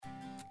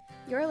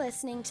You're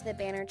listening to the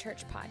Banner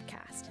Church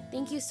podcast.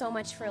 Thank you so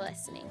much for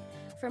listening.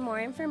 For more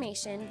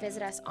information,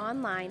 visit us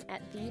online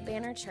at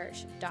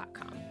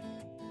thebannerchurch.com.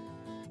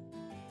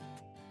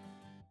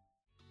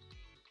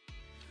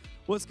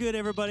 What's good,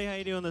 everybody? How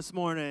you doing this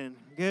morning?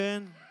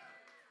 Good?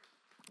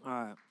 All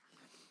right.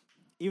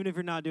 Even if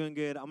you're not doing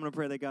good, I'm going to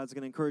pray that God's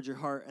going to encourage your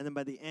heart, and then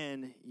by the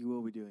end, you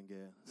will be doing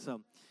good.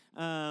 So,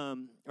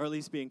 or at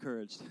least be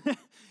encouraged.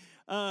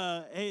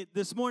 Hey,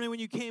 this morning when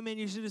you came in,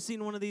 you should have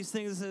seen one of these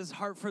things that says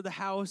Heart for the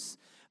House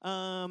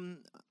on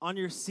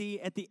your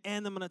seat. At the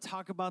end, I'm going to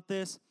talk about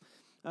this,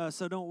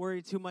 so don't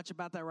worry too much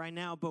about that right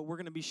now, but we're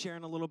going to be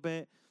sharing a little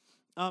bit.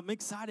 I'm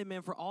excited,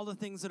 man, for all the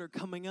things that are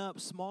coming up.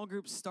 Small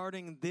groups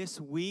starting this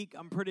week.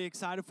 I'm pretty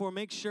excited for.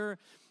 Make sure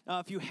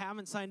if you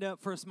haven't signed up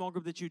for a small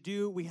group that you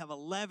do. We have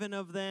 11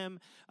 of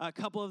them. A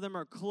couple of them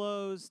are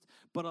closed,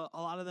 but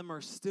a lot of them are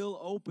still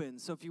open.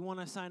 So if you want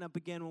to sign up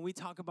again, when we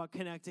talk about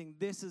connecting,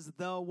 this is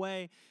the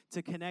way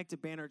to connect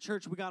at Banner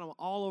Church. We got them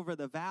all over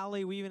the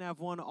valley. We even have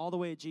one all the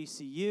way at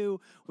GCU.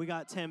 We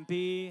got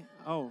Tempe.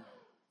 Oh,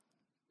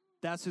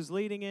 that's who's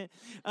leading it.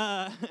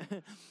 Yeah,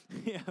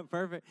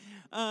 perfect.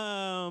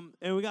 And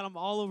we got them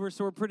all over,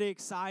 so we're pretty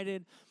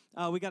excited.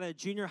 We got a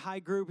junior high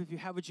group. If you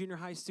have a junior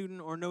high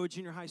student or know a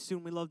junior high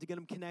student, we love to get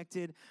them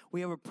connected.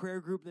 We have a prayer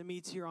group that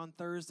meets here on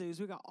Thursdays.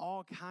 We got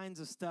all kinds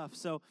of stuff.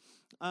 So,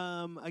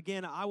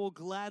 again, I will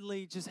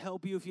gladly just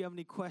help you if you have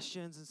any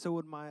questions, and so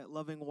would my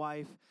loving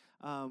wife.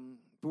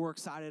 We're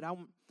excited.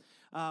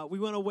 We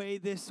went away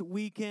this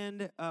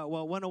weekend.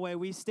 Went away.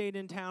 We stayed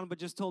in town, but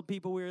just told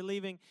people we were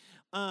leaving.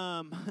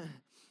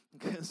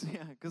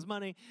 Because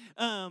money.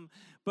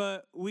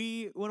 But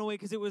we went away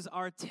because it was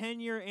our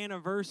 10-year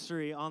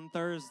anniversary on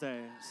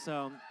Thursday.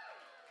 So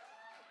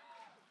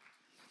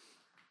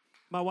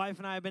my wife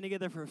and I have been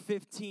together for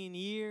 15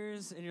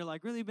 years. And you're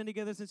like, really, been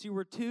together since you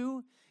were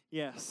 2?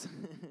 Yes,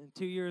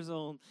 2 years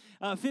old.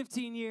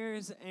 15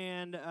 years,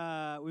 and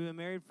we've been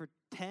married for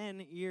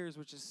 10 years,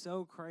 which is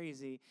so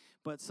crazy,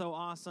 but so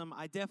awesome.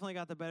 I definitely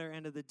got the better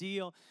end of the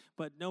deal,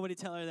 but nobody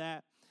tell her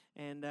that,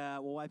 and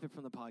we'll wipe it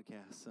from the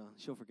podcast, so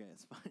she'll forget.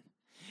 It's fine.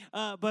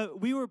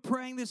 But we were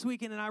praying this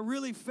weekend, and I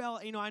really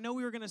felt, I know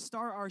we were going to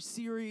start our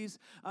series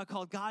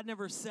called God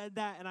Never Said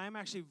That, and I'm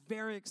actually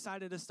very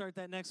excited to start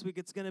that next week.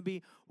 It's going to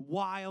be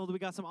wild. We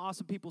got some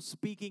awesome people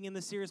speaking in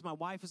the series. My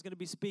wife is going to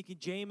be speaking.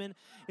 Jamin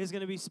is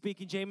going to be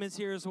speaking. Jamin's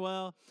here as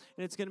well,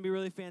 and it's going to be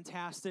really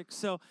fantastic.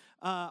 So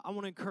I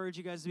want to encourage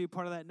you guys to be a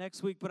part of that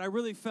next week, but I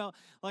really felt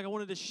like I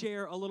wanted to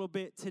share a little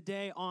bit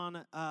today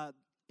on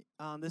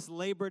this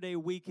Labor Day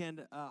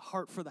weekend,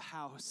 Heart for the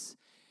House.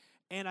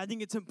 And I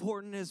think it's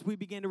important as we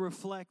begin to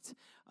reflect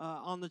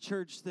on the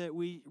church that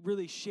we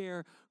really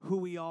share who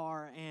we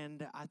are.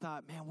 And I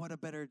thought, man, what a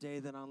better day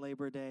than on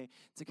Labor Day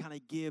to kind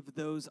of give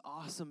those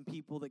awesome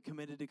people that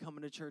committed to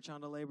coming to church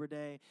on Labor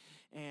Day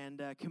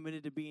and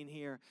committed to being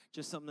here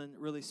just something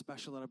really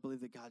special that I believe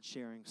that God's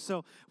sharing.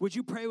 So would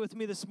you pray with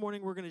me this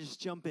morning? We're going to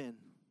just jump in.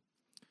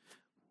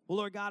 Well,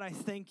 Lord God, I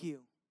thank you.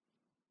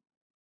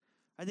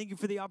 I thank you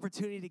for the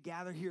opportunity to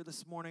gather here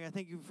this morning. I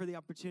thank you for the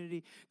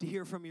opportunity to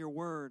hear from your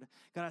word.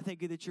 God, I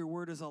thank you that your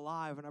word is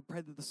alive, and I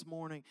pray that this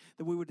morning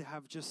that we would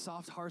have just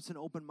soft hearts and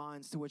open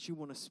minds to what you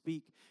want to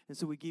speak. And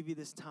so we give you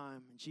this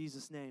time in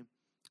Jesus' name.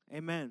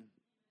 Amen.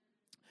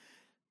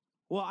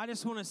 Well, I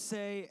just want to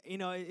say,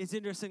 it's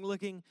interesting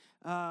looking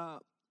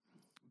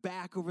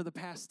back over the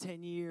past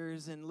 10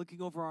 years and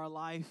looking over our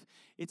life.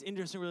 It's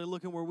interesting really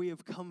looking where we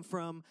have come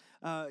from.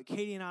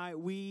 Katie and I,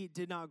 we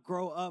did not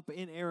grow up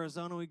in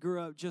Arizona. We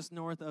grew up just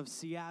north of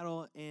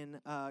Seattle in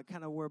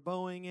kind of where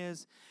Boeing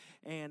is,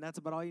 and that's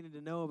about all you need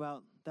to know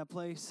about that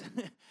place.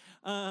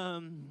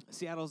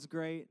 Seattle's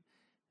great,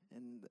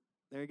 and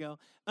there you go.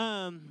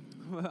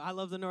 I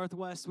love the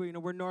Northwest.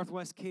 We're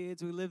Northwest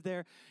kids. We lived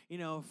there,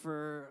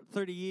 for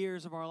 30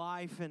 years of our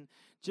life, and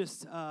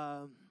just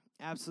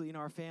absolutely,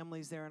 our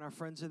family's there and our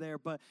friends are there.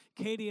 But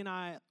Katie and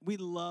I, we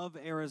love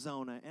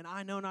Arizona. And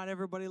I know not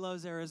everybody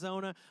loves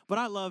Arizona, but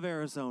I love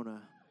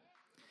Arizona.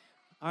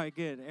 All right,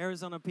 good.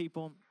 Arizona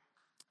people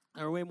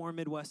are way more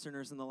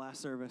Midwesterners in the last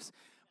service.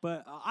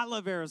 But I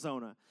love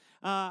Arizona.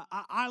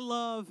 I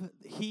love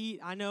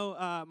heat. I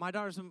know my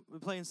daughter's been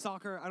playing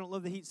soccer. I don't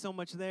love the heat so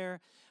much there.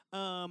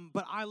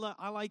 But I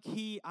like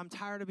heat. I'm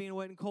tired of being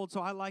wet and cold,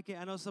 so I like it.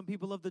 I know some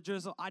people love the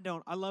drizzle. I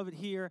don't. I love it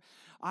here.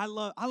 I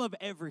love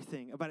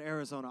everything about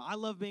Arizona. I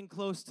love being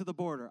close to the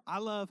border. I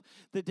love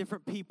the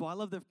different people. I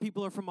love that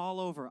people are from all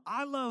over.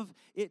 I love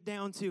it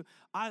down to,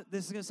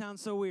 this is going to sound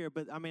so weird,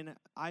 but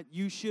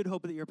you should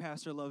hope that your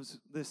pastor loves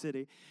the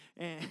city.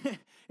 And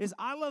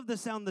I love the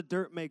sound the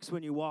dirt makes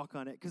when you walk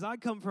on it, because I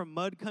come from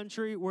mud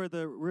country where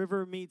the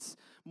river meets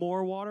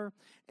more water,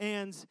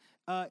 and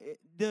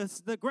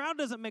the ground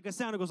doesn't make a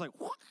sound. It goes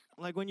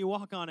like when you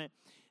walk on it.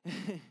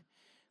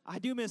 I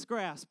do miss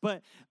grass,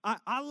 but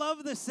I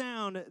love the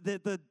sound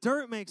that the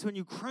dirt makes when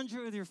you crunch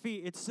it with your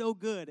feet. It's so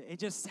good. It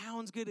just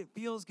sounds good. It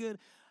feels good.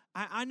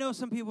 I know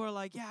some people are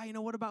like, yeah,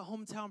 what about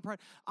hometown pride?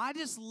 I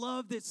just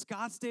love that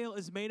Scottsdale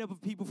is made up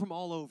of people from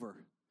all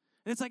over.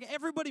 And it's like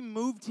everybody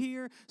moved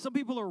here. Some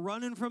people are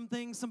running from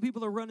things. Some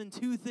people are running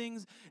to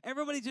things.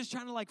 Everybody's just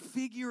trying to like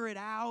figure it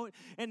out.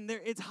 And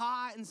it's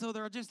hot. And so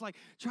they're just like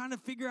trying to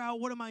figure out,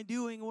 what am I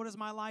doing? What is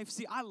my life?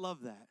 See, I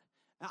love that.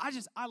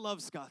 I love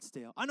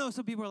Scottsdale. I know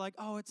some people are like,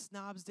 oh, it's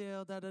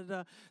Snobsdale,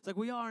 da-da-da. It's like,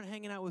 we aren't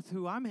hanging out with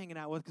who I'm hanging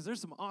out with, because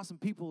there's some awesome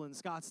people in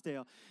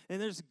Scottsdale.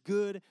 And there's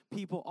good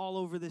people all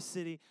over this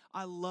city.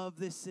 I love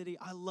this city.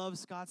 I love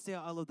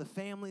Scottsdale. I love the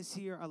families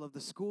here. I love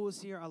the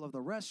schools here. I love the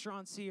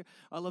restaurants here.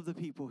 I love the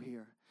people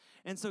here.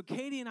 And so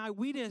Katie and I,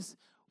 we just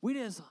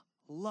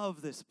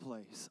love this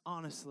place,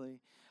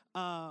 honestly,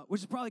 which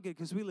is probably good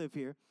because we live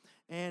here.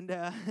 And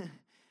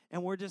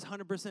and we're just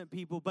 100%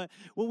 people. But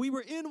when we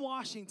were in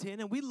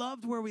Washington, and we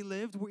loved where we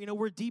lived,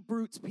 we're deep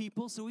roots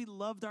people, so we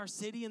loved our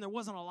city, and there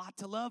wasn't a lot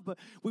to love, but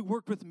we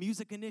worked with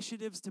music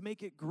initiatives to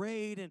make it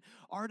great, and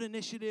art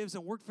initiatives,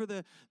 and worked for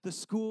the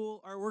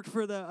school, or worked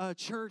for the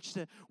church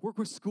to work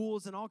with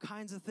schools and all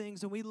kinds of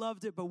things, and we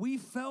loved it. But we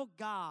felt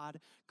God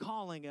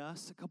calling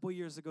us a couple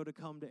years ago to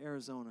come to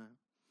Arizona.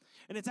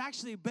 And it's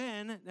actually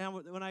been, now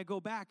when I go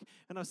back,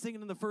 and I was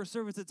thinking in the first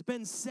service, it's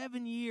been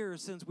 7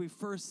 years since we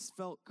first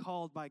felt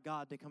called by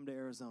God to come to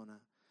Arizona.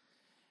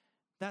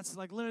 That's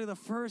like literally the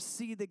first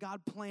seed that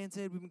God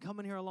planted. We've been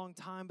coming here a long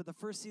time, but the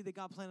first seed that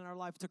God planted in our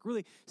life took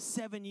really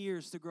 7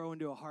 years to grow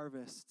into a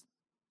harvest.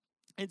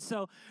 And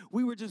so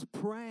we were just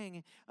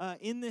praying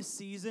in this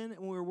season, and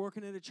we were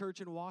working at a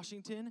church in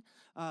Washington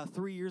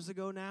 3 years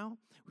ago now.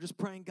 We're just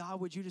praying,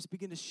 God, would you just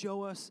begin to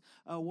show us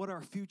what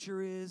our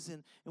future is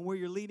and where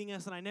you're leading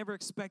us. And I never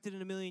expected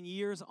in a million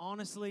years,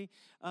 honestly,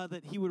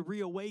 that he would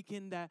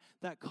reawaken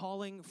that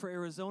calling for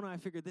Arizona. I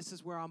figured this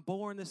is where I'm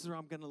born. This is where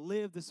I'm going to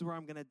live. This is where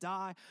I'm going to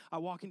die. I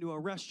walk into a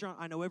restaurant.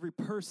 I know every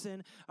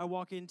person. I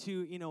walk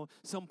into,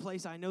 some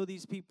place. I know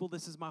these people.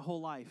 This is my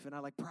whole life. And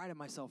I prided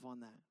myself on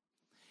that.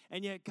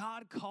 And yet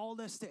God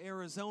called us to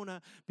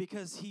Arizona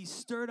because he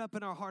stirred up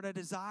in our heart a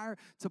desire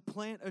to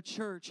plant a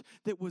church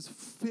that was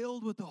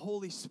filled with the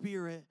Holy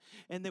Spirit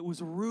and that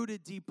was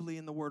rooted deeply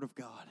in the Word of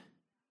God.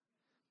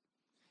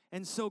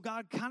 And so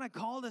God kind of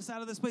called us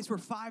out of this place. We're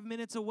 5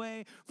 minutes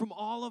away from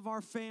all of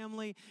our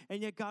family,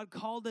 and yet God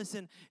called us,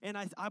 and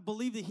I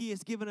believe that he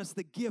has given us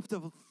the gift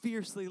of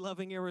fiercely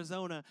loving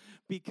Arizona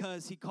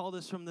because he called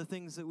us from the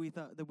things that we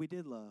thought that we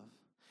did love.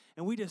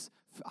 And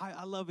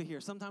I love it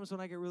here. Sometimes when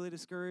I get really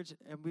discouraged,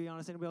 and be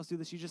honest, anybody else do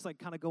this, you just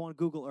kind of go on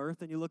Google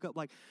Earth and you look up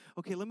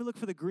okay, let me look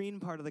for the green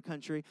part of the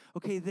country.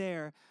 Okay,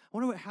 there. I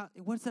wonder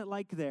what's that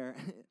like there?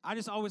 I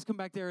just always come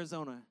back to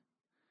Arizona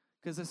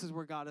because this is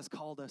where God has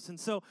called us. And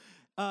so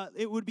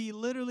it would be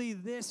literally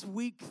this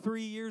week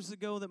 3 years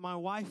ago that my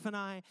wife and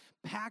I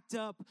packed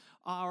up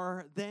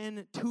our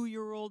then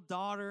 2-year-old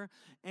daughter,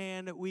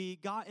 and we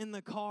got in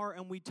the car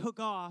and we took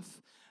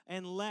off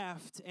and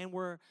left, and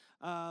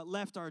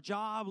left our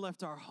job,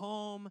 left our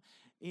home,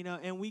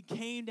 and we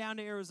came down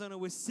to Arizona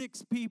with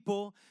 6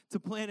 people to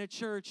plant a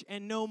church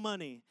and no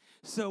money.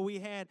 So we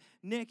had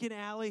Nick and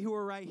Allie, who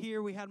are right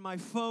here. We had my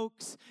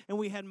folks, and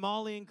we had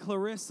Molly and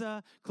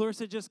Clarissa.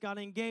 Clarissa just got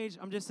engaged.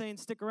 I'm just saying,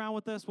 stick around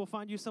with us. We'll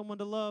find you someone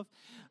to love.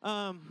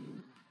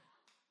 Some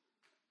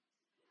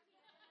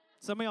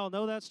of y'all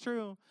know that's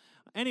true.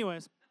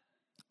 Anyways.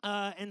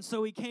 And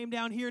so we came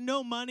down here,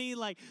 no money,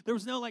 there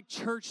was no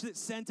church that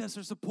sent us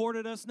or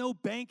supported us, no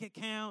bank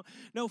account,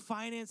 no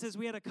finances.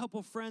 We had a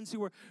couple friends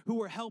who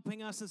were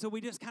helping us, and so we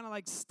just kind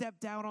of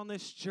stepped out on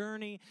this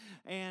journey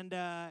and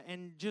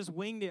just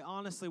winged it.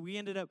 Honestly, we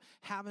ended up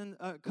having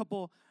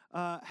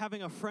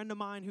having a friend of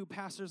mine who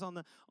pastors on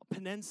the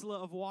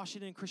peninsula of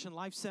Washington, Christian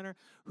Life Center,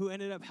 who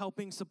ended up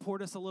helping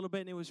support us a little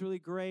bit, and it was really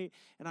great.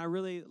 And I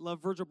really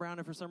love Virgil Brown.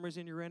 If for some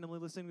reason you're randomly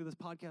listening to this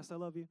podcast, I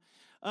love you.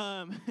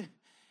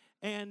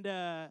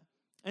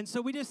 And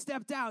so we just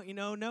stepped out,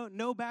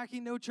 no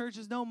backing, no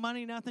churches, no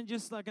money, nothing,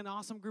 just an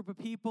awesome group of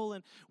people.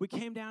 And we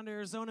came down to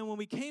Arizona. And when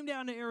we came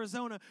down to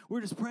Arizona, we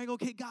were just praying,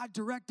 okay, God,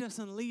 direct us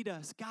and lead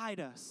us, guide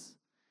us.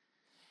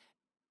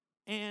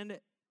 And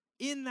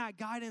in that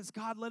guidance,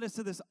 God led us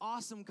to this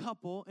awesome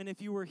couple. And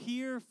if you were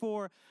here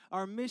for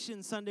our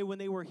mission Sunday when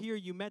they were here,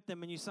 you met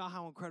them and you saw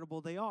how incredible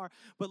they are.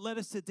 But led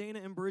us to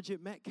Dana and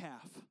Bridget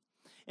Metcalf.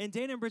 And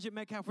Dana and Bridget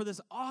Metcalf were this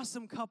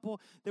awesome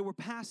couple that were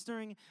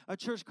pastoring a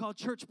church called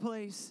Church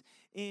Place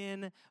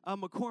in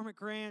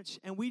McCormick Ranch.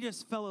 And we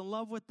just fell in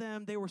love with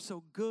them. They were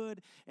so good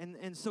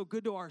and so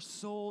good to our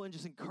soul, and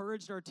just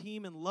encouraged our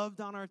team and loved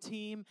on our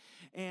team.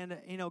 And,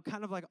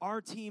 kind of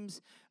our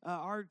teams,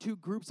 our 2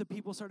 groups of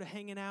people started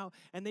hanging out.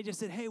 And they just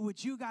said, hey,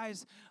 would you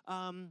guys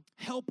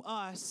help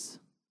us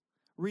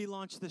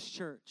relaunch this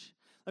church?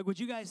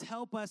 Would you guys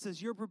help us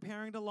as you're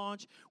preparing to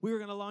launch? We were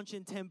going to launch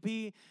in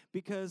Tempe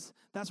because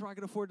that's where I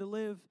could afford to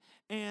live.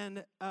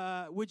 And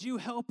would you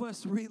help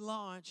us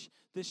relaunch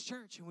this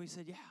church? And we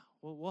said, yeah,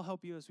 well, we'll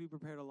help you as we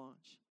prepare to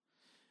launch.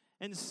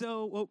 And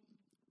so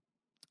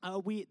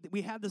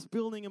we had this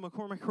building in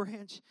McCormick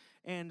Ranch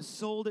and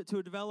sold it to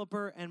a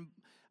developer and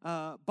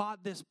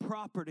bought this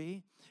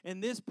property.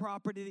 And this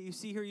property that you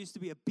see here used to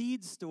be a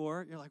bead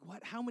store. You're like,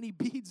 what? How many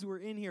beads were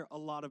in here? A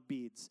lot of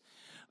beads.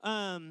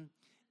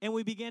 and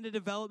we began to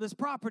develop this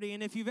property.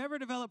 And if you've ever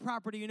developed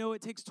property, you know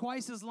it takes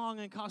twice as long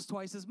and costs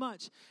twice as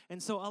much.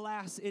 And so,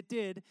 alas, it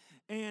did.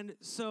 And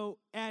so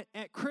at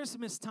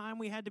Christmas time,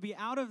 we had to be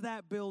out of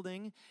that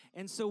building.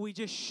 And so we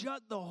just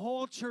shut the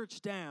whole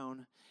church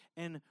down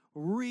and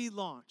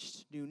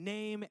relaunched. New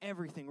name,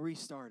 everything,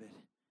 restarted.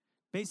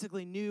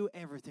 Basically, new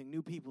everything,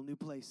 new people, new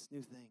place,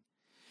 new thing.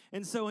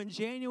 And so in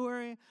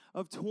January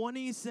of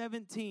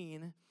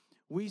 2017,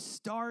 we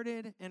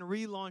started and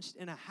relaunched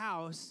in a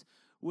house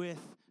with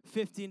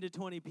 15 to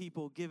 20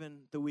 people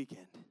given the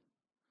weekend.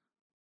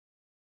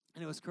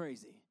 And it was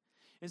crazy.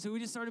 And so we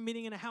just started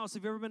meeting in a house.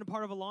 Have you ever been a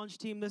part of a launch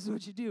team? This is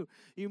what you do.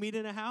 You meet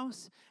in a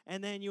house,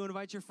 and then you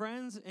invite your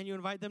friends, and you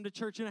invite them to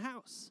church in a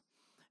house.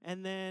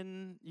 And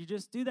then you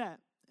just do that.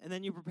 And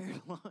then you prepare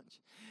to launch.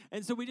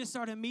 And so we just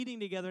started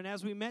meeting together. And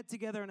as we met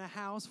together in a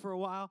house for a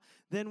while,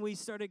 then we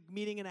started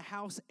meeting in a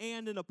house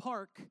and in a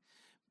park,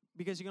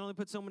 because you can only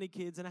put so many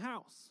kids in a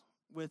house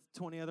with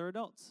 20 other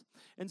adults.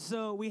 And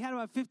so we had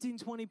about 15,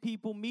 20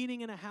 people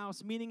meeting in a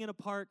house, meeting in a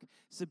park.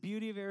 It's the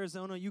beauty of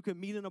Arizona. You can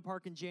meet in a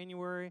park in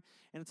January,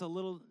 and it's a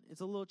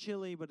little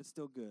chilly, but it's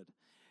still good.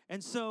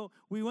 And so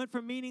we went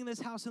from meeting in this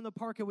house in the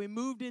park, and we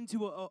moved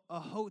into a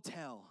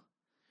hotel.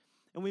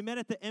 And we met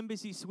at the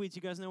Embassy Suites.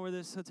 You guys know where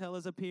this hotel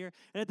is up here.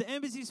 And at the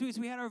Embassy Suites,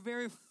 we had our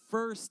very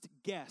first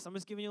guest. I'm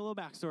just giving you a little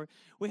backstory.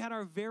 We had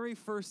our very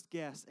first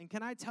guest. And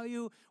can I tell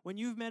you, when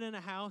you've met in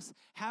a house,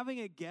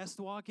 having a guest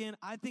walk in,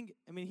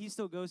 he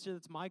still goes here.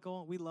 That's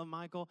Michael. We love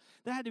Michael.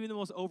 That had to be the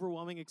most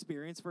overwhelming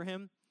experience for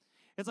him.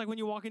 It's like when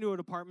you walk into a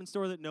department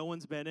store that no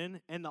one's been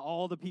in, and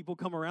all the people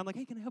come around like,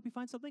 hey, can I help you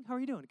find something? How are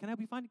you doing? Can I help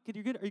you find it? Are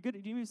you good? Are you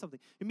good? Do you need something?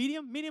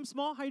 Medium? Medium,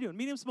 small? How are you doing?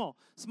 Medium, small?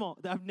 Small.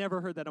 I've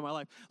never heard that in my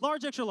life.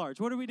 Large, extra large.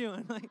 What are we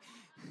doing? Like,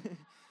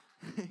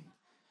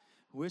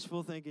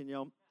 wishful thinking,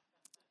 yo.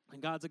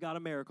 And God's a God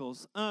of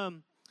miracles.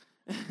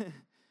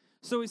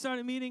 So we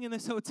started meeting in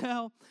this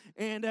hotel,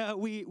 and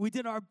we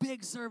did our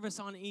big service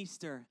on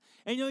Easter.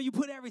 And, you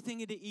put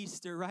everything into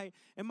Easter, right?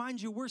 And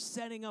mind you, we're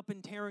setting up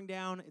and tearing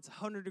down. It's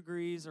 100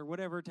 degrees or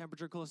whatever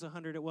temperature, close to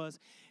 100 it was.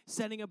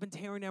 Setting up and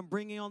tearing down,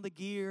 bringing all the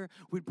gear.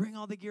 We'd bring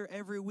all the gear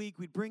every week.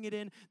 We'd bring it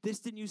in. This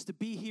didn't used to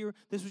be here.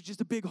 This was just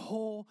a big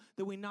hole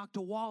that we knocked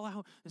a wall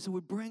out. And so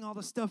we'd bring all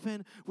the stuff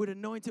in. We'd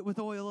anoint it with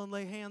oil and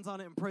lay hands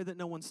on it and pray that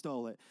no one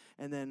stole it.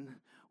 And then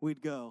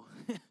we'd go.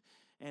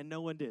 And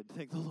no one did,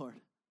 thank the Lord.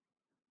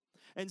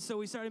 And so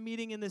we started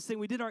meeting in this thing.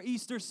 We did our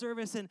Easter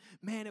service, and,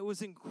 man, it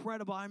was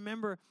incredible. I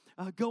remember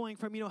going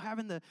from,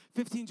 having the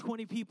 15,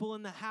 20 people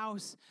in the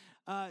house,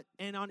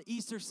 and on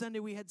Easter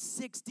Sunday, we had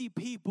 60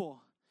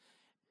 people.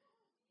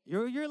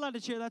 You're allowed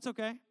to cheer. That's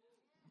okay.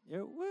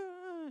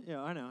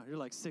 Yeah, I know. You're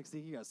like 60.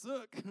 You guys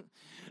suck.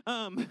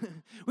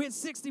 We had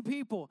 60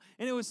 people,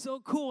 and it was so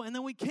cool. And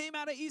then we came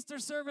out of Easter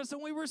service,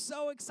 and we were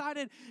so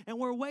excited. And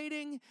we're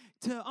waiting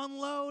to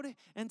unload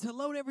and to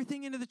load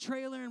everything into the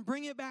trailer and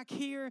bring it back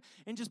here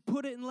and just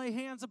put it and lay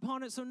hands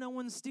upon it so no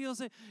one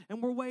steals it.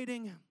 And we're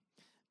waiting,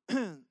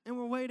 and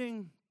we're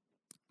waiting.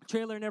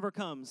 Trailer never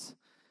comes.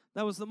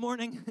 That was the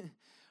morning.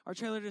 Our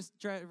trailer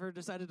driver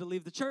decided to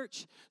leave the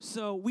church,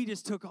 so we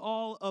just took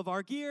all of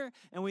our gear,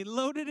 and we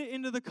loaded it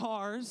into the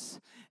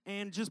cars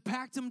and just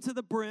packed them to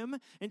the brim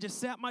and just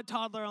sat my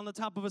toddler on the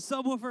top of a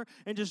subwoofer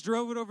and just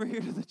drove it over here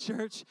to the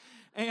church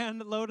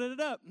and loaded it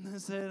up. I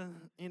said,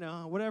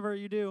 whatever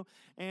you do,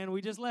 and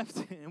we just left,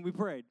 and we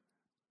prayed.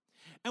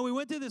 And we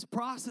went through this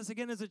process,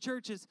 again, as a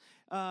church.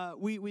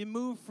 We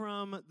moved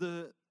from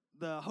the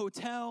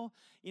hotel,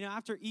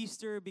 after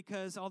Easter,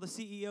 because all the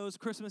CEOs,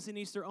 Christmas and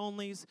Easter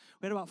onlys,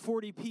 we had about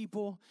 40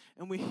 people,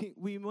 and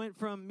we went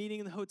from meeting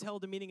in the hotel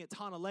to meeting at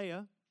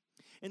Tonalea.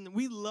 And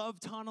we love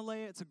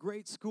Tonalea. It's a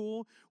great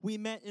school. We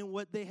met in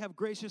what they have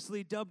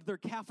graciously dubbed their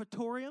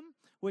cafetorium,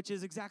 which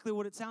is exactly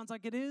what it sounds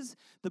like it is,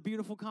 the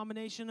beautiful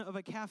combination of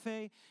a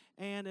cafe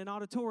and an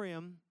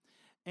auditorium.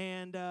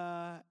 And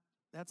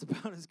that's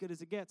about as good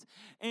as it gets.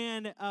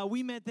 And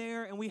we met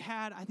there, and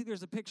I think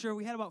there's a picture,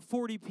 we had about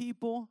 40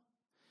 people.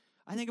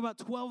 I think about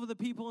 12 of the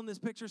people in this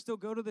picture still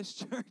go to this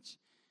church.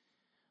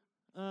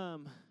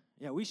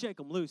 Yeah, we shake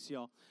them loose,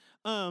 y'all.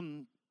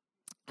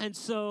 And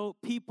so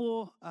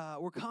people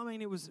were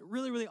coming. It was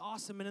really, really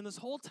awesome. And in this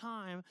whole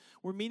time,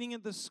 we're meeting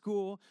at the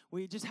school.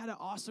 We just had an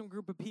awesome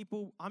group of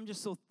people. I'm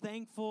just so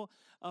thankful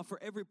for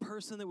every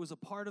person that was a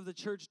part of the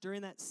church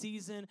during that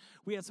season.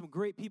 We had some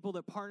great people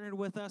that partnered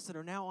with us that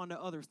are now on to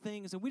other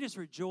things. And we just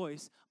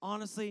rejoice,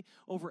 honestly,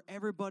 over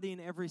everybody in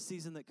every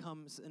season that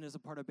comes and is a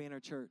part of Banner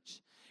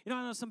Church. I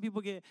know some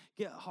people get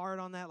hard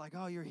on that, like,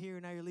 oh, you're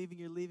here, now you're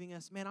leaving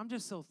us. Man, I'm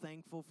just so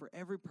thankful for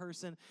every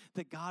person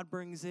that God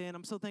brings in.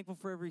 I'm so thankful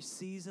for every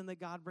season that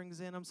God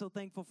brings in. I'm so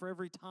thankful for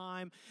every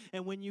time.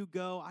 And when you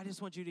go, I just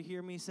want you to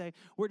hear me say,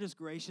 we're just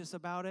gracious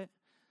about it,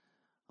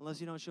 unless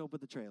you don't show up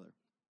with the trailer.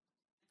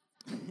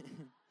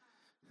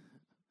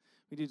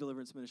 We do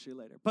deliverance ministry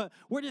later. But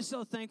we're just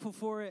so thankful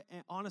for it,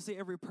 and honestly,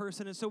 every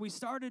person. And so we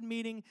started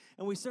meeting,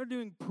 and we started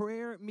doing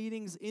prayer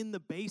meetings in the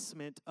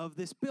basement of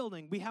this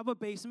building. We have a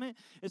basement.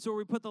 It's where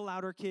we put the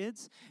louder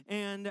kids.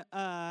 And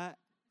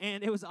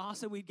And it was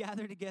awesome. We'd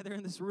gather together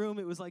in this room.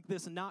 It was like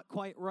this not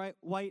quite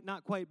white,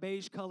 not quite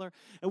beige color.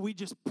 And we'd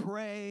just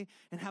pray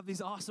and have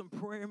these awesome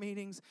prayer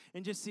meetings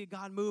and just see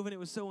God move. And it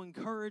was so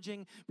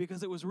encouraging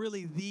because it was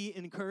really the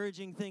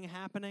encouraging thing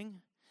happening.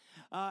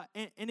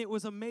 And it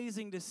was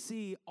amazing to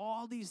see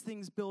all these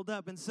things build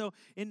up. And so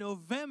in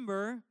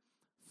November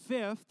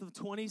 5th of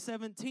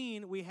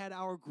 2017, we had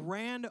our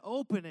grand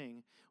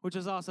opening, which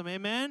is awesome.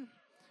 Amen?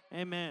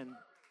 Amen.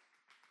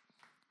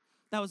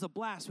 That was a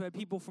blast. We had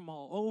people from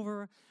all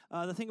over.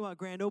 The thing about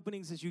grand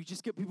openings is you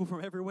just get people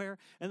from everywhere,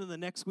 and then the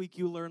next week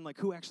you learn like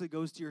who actually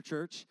goes to your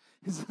church.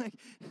 It's like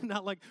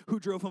not like who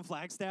drove from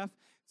Flagstaff.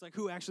 It's like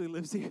who actually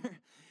lives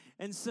here.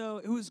 And so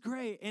it was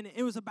great. And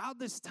it was about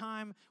this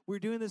time we were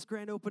doing this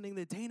grand opening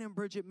that Dana and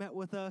Bridget met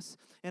with us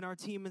and our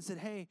team and said,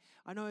 hey,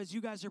 I know as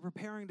you guys are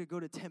preparing to go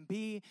to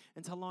Tempe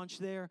and to launch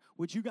there,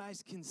 would you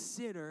guys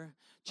consider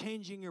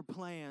changing your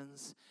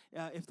plans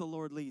if the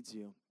Lord leads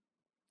you?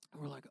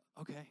 And we're like,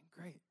 okay,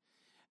 great.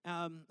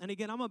 And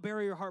again, I'm a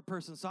bury your heart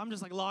person, so I'm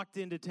just like locked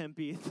into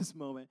Tempe at this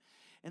moment.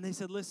 And they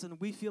said, listen,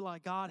 we feel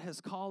like God has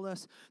called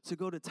us to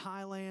go to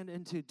Thailand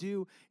and to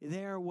do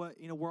there what,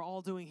 we're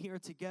all doing here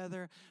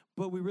together.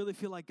 But we really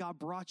feel like God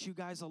brought you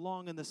guys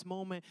along in this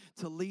moment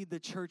to lead the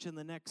church in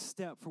the next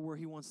step for where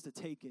he wants to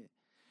take it.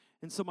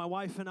 And so my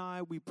wife and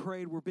I, we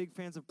prayed. We're big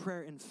fans of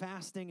prayer and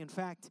fasting. In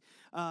fact,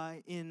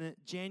 in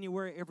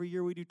January every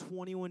year, we do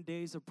 21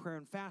 days of prayer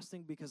and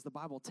fasting because the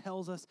Bible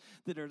tells us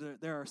that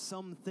there are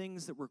some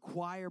things that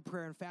require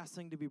prayer and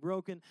fasting to be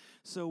broken.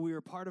 So we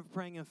were part of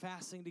praying and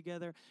fasting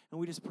together, and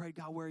we just prayed,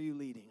 God, where are you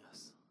leading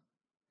us?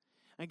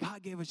 And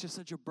God gave us just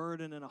such a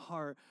burden and a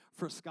heart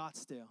for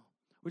Scottsdale,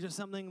 which is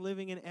something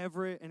living in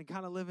Everett and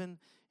kind of living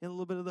in a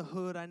little bit of the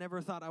hood. I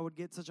never thought I would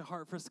get such a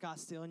heart for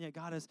Scottsdale, and yet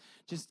God has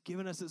just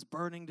given us this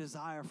burning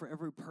desire for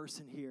every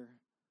person here.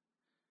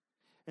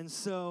 And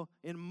so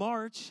in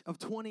March of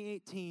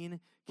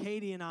 2018,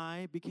 Katie and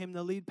I became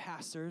the lead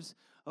pastors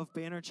of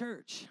Banner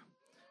Church.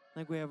 I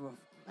think we have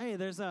hey,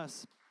 there's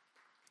us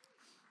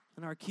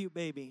and our cute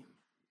baby.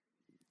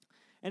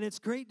 And it's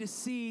great to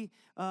see,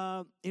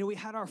 we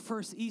had our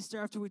first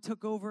Easter after we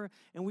took over,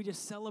 and we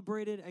just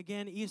celebrated.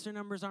 Again, Easter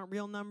numbers aren't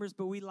real numbers,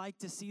 but we like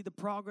to see the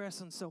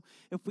progress. And so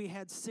if we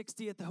had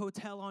 60 at the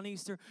hotel on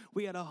Easter,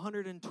 we had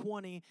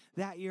 120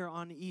 that year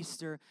on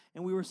Easter.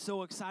 And we were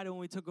so excited when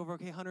we took over,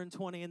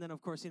 120. And then,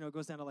 of course, it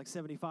goes down to like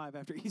 75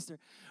 after Easter.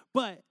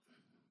 And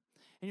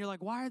you're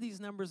like, why are these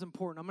numbers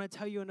important? I'm going to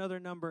tell you another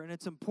number, and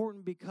it's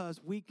important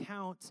because we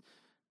count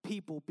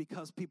people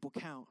because people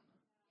count.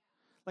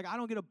 Like, I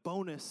don't get a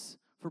bonus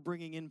for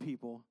bringing in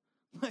people.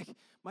 Like,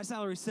 my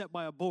salary's set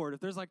by a board. If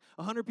there's like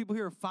 100 people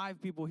here or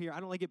 5 people here, I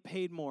don't get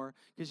paid more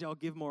because y'all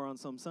give more on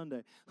some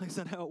Sunday. Like, that's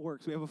not how it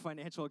works. We have a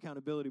financial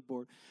accountability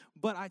board.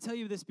 But I tell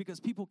you this because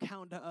people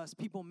count to us.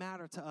 People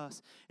matter to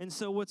us. And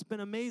so what's been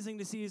amazing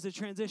to see is the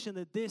transition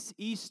that this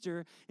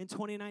Easter in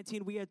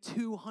 2019, we had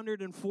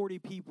 240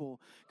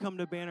 people come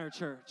to Banner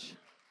Church.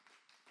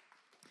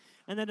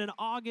 And then in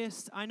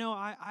August, I know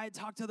I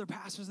talked to other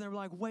pastors, and they were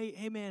like,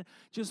 hey, man,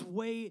 just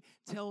wait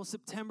till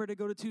September to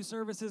go to 2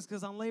 services,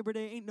 because on Labor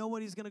Day, ain't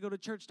nobody's going to go to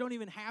church. Don't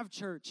even have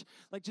church.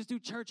 Like, just do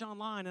church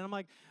online. And I'm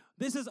like,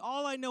 this is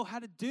all I know how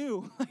to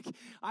do. Like,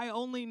 I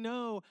only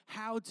know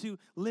how to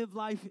live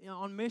life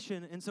on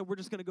mission, and so we're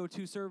just going to go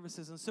 2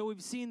 services. And so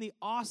we've seen the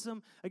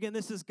awesome, again,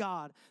 this is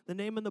God. The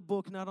name in the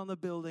book, not on the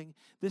building.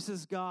 This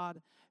is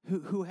God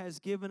who has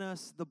given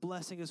us the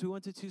blessing. As we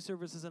went to 2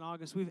 services in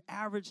August, we've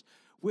averaged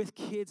with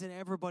kids and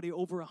everybody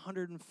over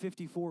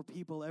 154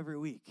 people every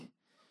week.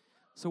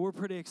 So we're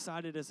pretty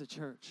excited as a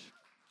church.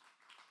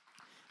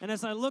 And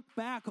as I look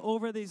back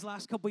over these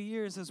last couple of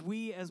years, as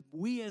we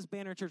as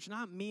Banner Church,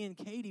 not me and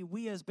Katie,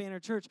 we as Banner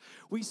Church,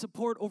 we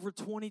support over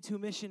 22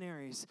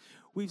 missionaries.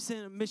 We've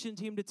sent a mission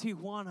team to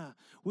Tijuana.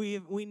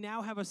 We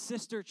now have a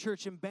sister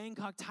church in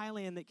Bangkok,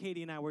 Thailand that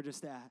Katie and I were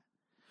just at.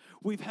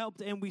 We've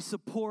helped and we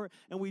support,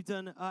 and we've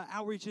done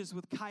outreaches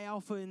with Chi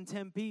Alpha in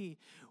Tempe.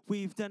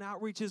 We've done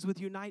outreaches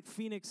with Unite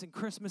Phoenix and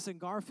Christmas in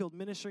Garfield,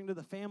 ministering to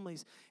the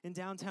families in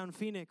downtown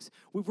Phoenix.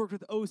 We've worked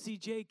with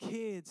OCJ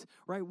Kids,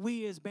 right?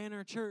 We as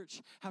Banner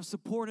Church have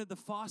supported the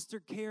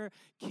foster care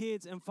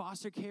kids and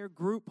foster care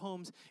group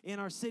homes in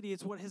our city.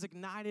 It's what has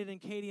ignited in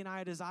Katie and I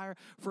a desire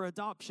for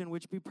adoption,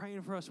 which be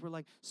praying for us. We're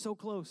like so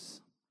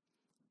close.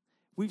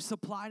 We've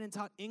supplied and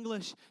taught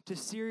English to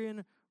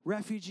Syrian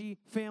refugee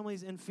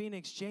families in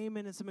Phoenix.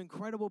 Jamin and some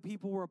incredible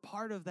people were a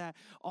part of that.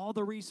 All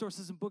the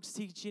resources and books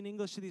teaching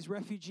English to these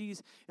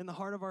refugees in the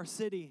heart of our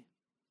city.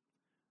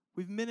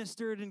 We've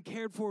ministered and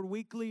cared for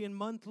weekly and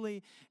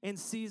monthly and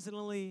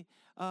seasonally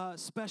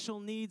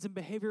special needs and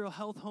behavioral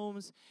health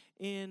homes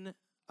in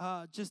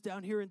just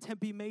down here in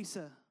Tempe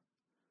Mesa.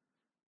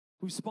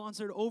 We've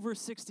sponsored over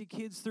 60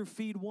 kids through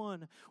Feed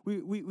One.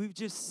 We've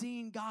just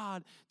seen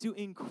God do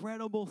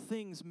incredible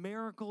things,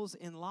 miracles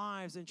in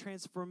lives and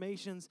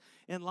transformations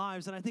in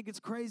lives. And I think it's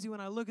crazy when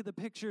I look at the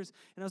pictures,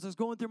 and as I was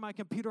going through my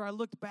computer, I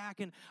looked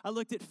back and I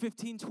looked at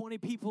 15, 20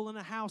 people in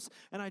a house,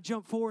 and I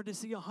jumped forward to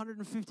see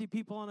 150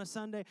 people on a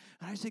Sunday,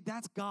 and I just think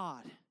that's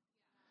God.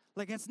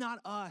 Like, it's not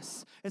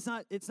us. It's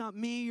not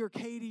me or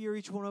Katie or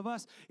each one of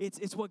us.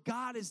 It's what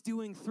God is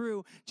doing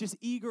through just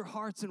eager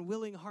hearts and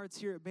willing hearts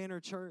here at Banner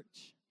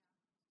Church.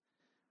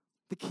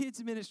 The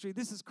kids ministry,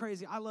 this is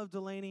crazy. I love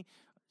Delaney.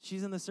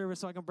 She's in the service,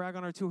 so I can brag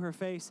on her to her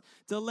face.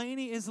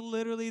 Delaney is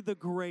literally the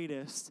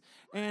greatest.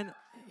 And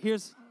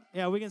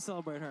we can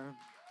celebrate her.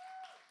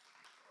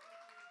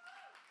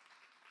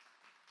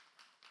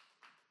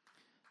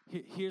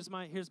 Here's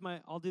my,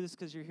 I'll do this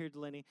because you're here,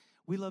 Delaney.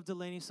 We love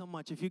Delaney so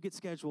much. If you get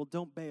scheduled,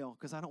 don't bail,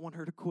 because I don't want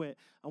her to quit.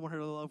 I want her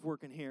to love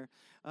working here.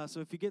 So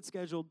if you get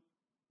scheduled,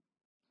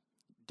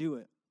 do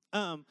it.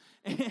 And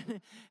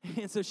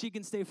so she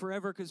can stay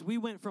forever, because we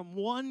went from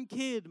one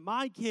kid,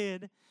 my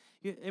kid.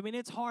 I mean,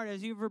 it's hard.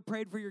 Has you ever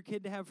prayed for your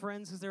kid to have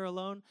friends because they're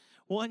alone?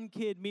 One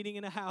kid meeting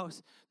in a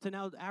house to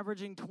now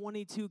averaging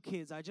 22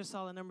 kids. I just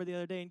saw the number the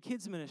other day in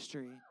kids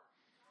ministry.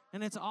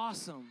 And it's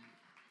awesome.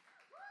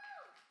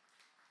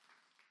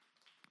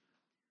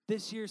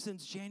 This year,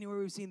 since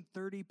January, we've seen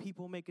 30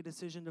 people make a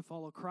decision to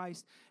follow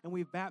Christ, and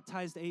we've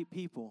baptized 8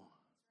 people.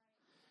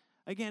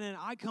 Again, and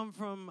I come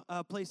from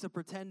a place of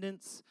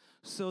pretendance,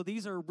 so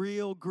these are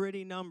real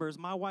gritty numbers.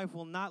 My wife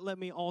will not let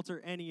me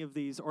alter any of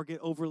these or get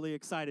overly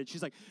excited.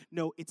 She's like,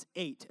 no, it's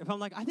 8. If I'm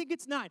like, I think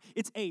it's 9,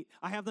 it's 8.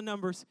 I have the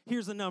numbers.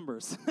 Here's the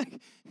numbers.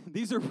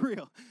 These are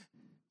real.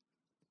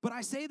 But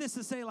I say this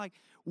to say, like,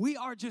 we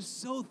are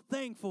just so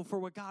thankful for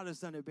what God has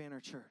done at Banner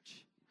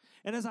Church.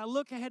 And as I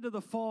look ahead to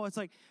the fall, it's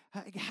like,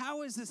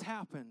 how has this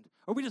happened?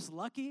 Are we just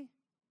lucky?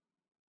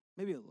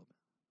 Maybe a little bit.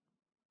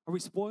 Are we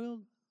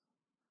spoiled?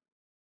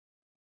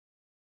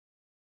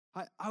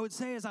 I would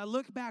say, as I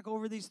look back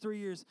over these 3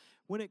 years,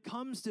 when it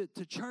comes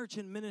to church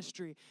and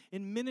ministry,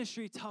 in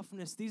ministry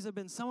toughness, these have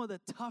been some of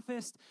the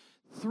toughest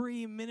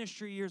 3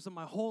 ministry years of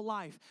my whole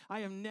life.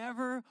 I have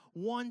never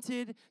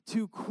wanted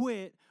to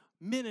quit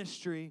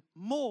ministry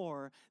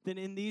more than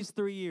in these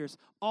 3 years.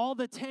 All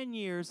the 10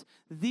 years,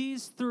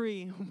 these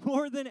 3,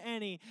 more than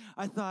any,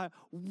 I thought,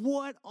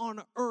 what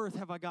on earth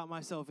have I got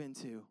myself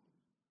into?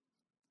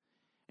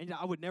 And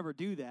I would never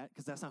do that,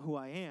 because that's not who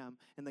I am,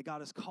 and that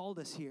God has called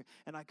us here.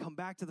 And I come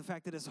back to the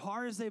fact that as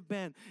hard as they've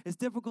been, as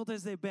difficult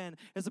as they've been,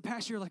 as a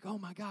pastor, you're like, oh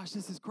my gosh,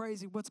 this is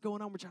crazy. What's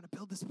going on? We're trying to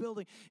build this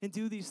building and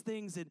do these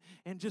things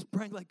and just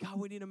praying like, God,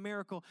 we need a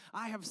miracle.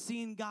 I have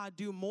seen God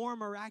do more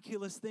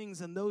miraculous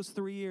things in those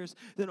 3 years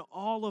than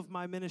all of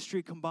my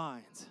ministry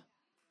combined.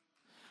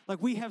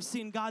 Like, we have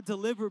seen God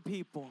deliver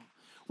people.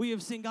 We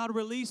have seen God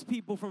release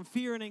people from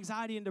fear and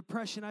anxiety and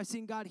depression. I've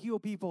seen God heal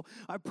people.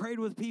 I prayed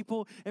with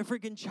people at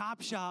freaking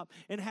Chop Shop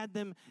and had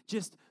them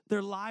just,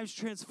 their lives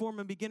transform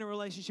and begin a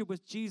relationship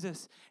with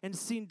Jesus, and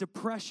seen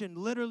depression.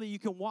 Literally, you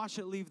can watch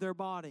it leave their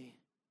body.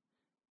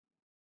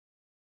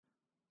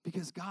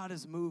 Because God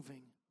is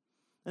moving.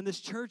 And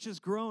this church has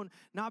grown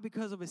not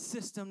because of a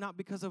system, not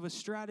because of a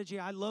strategy.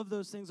 I love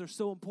those things. They're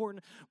so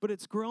important. But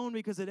it's grown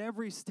because at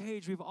every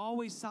stage, we've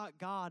always sought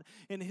God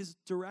in His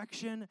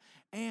direction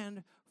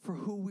and for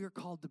who we're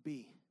called to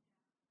be.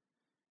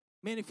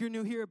 Man, if you're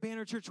new here at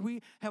Banner Church,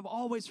 we have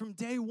always, from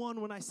day one,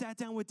 when I sat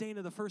down with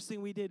Dana, the first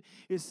thing we did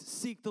is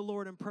seek the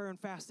Lord in prayer and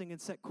fasting and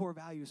set core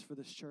values for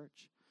this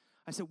church.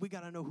 I said, we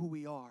got to know who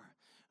we are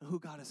and who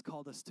God has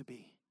called us to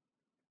be.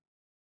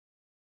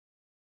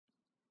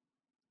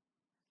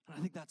 And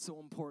I think that's so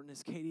important.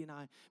 As Katie and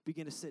I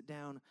begin to sit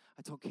down,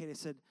 I told Katie, I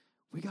said,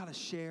 we got to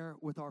share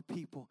with our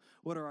people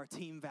what are our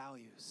team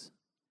values.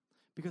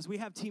 Because we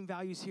have team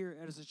values here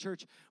as a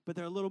church, but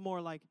they're a little more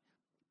like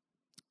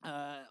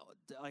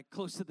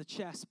close to the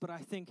chest. But I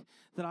think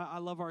that I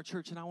love our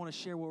church, and I want to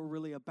share what we're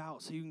really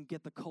about so you can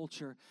get the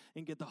culture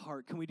and get the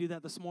heart. Can we do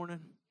that this morning?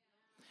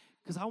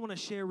 Because I want to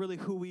share really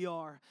who we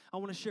are. I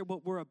want to share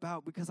what we're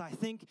about, because I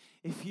think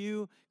if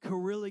you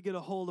can really get a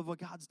hold of what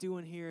God's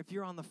doing here, if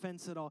you're on the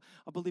fence at all,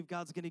 I believe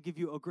God's going to give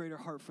you a greater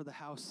heart for the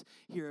house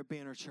here at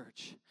Banner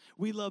Church.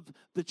 We love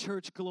the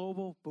church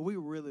global, but we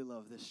really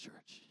love this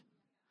church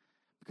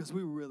because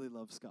we really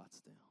love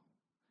Scottsdale,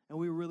 and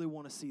we really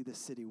want to see this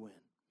city win.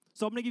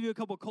 So I'm going to give you a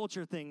couple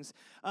culture things.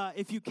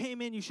 If you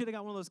came in, you should have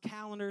got one of those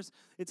calendars.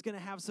 It's going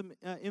to have some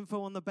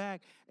info on the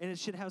back, and it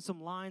should have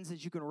some lines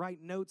that you can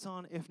write notes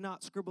on. If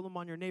not, scribble them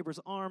on your neighbor's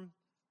arm,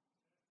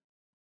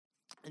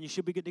 and you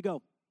should be good to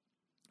go.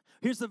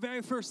 Here's the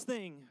very first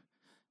thing.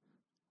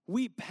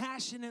 We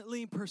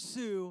passionately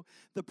pursue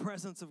the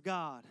presence of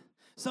God.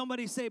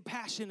 Somebody say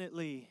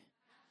passionately.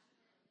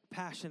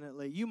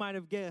 Passionately. You might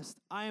have guessed,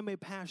 I am a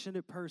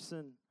passionate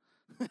person.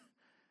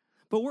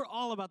 But we're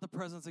all about the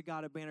presence of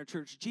God at Banner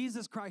Church.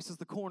 Jesus Christ is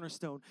the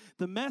cornerstone.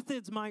 The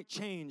methods might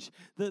change.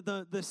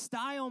 The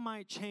style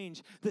might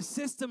change. The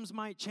systems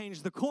might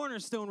change. The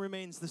cornerstone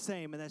remains the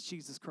same, and that's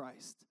Jesus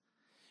Christ.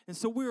 And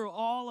so we're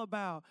all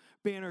about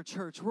Banner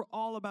Church. We're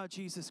all about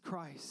Jesus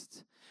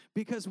Christ,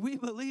 because we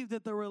believe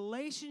that the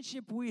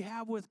relationship we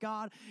have with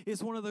God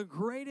is one of the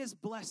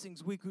greatest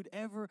blessings we could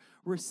ever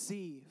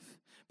receive.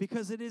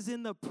 Because it is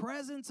in the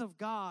presence of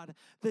God,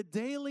 the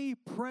daily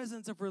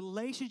presence of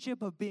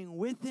relationship, of being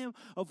with Him,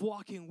 of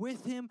walking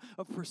with Him,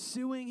 of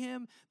pursuing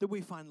Him, that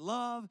we find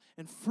love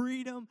and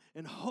freedom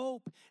and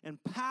hope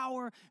and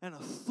power and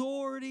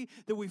authority,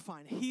 that we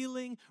find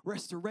healing,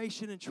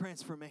 restoration, and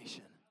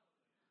transformation.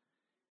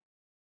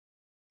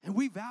 And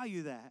we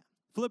value that.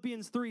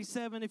 Philippians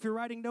 3:7, if you're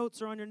writing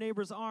notes or on your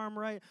neighbor's arm,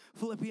 right?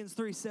 Philippians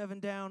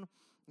 3:7 down,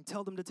 and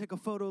tell them to take a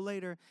photo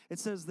later. It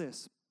says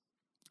this,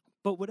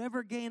 but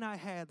whatever gain I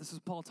had, this is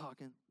Paul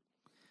talking,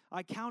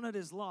 I count it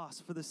as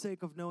loss for the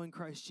sake of knowing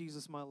Christ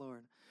Jesus my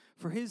Lord.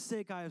 For His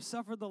sake I have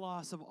suffered the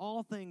loss of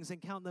all things and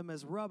count them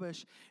as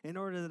rubbish in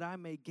order that I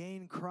may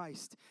gain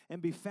Christ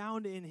and be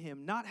found in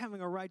Him, not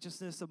having a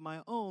righteousness of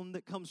my own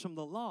that comes from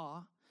the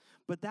law,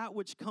 but that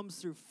which comes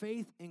through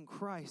faith in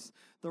Christ,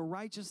 the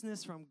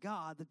righteousness from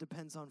God that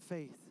depends on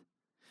faith,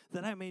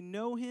 that I may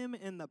know Him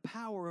in the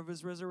power of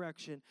His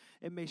resurrection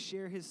and may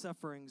share His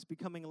sufferings,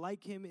 becoming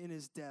like Him in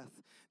His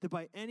death, that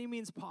by any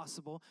means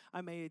possible I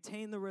may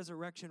attain the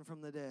resurrection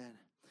from the dead.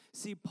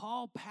 See,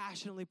 Paul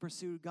passionately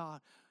pursued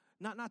God,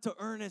 not to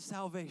earn his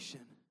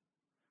salvation,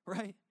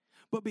 right?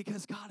 But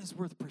because God is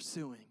worth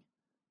pursuing.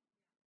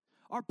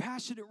 Our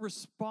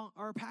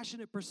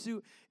passionate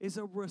pursuit is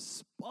a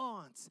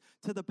response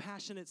to the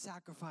passionate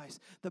sacrifice,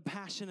 the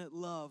passionate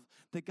love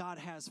that God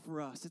has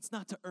for us. It's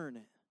not to earn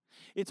it.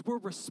 It's we're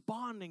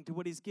responding to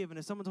what He's given.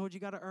 If someone told you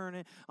got to earn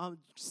it,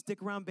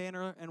 stick around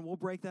Banner, and we'll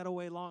break that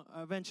away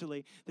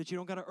eventually, that you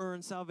don't got to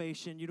earn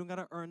salvation. You don't got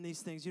to earn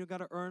these things. You don't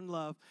got to earn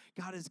love.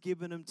 God has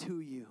given them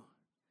to you.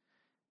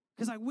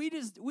 Because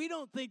we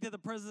don't think that the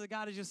presence of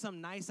God is just some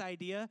nice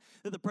idea,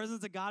 that the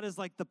presence of God is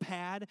like the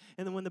pad,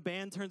 and then when the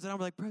band turns it on,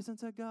 we're like,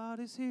 presence of God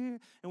is here,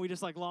 and we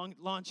just like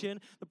launch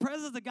in. The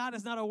presence of God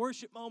is not a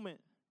worship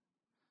moment.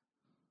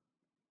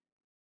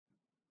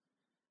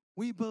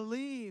 We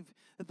believe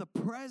that the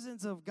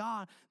presence of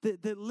God,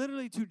 that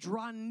literally to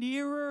draw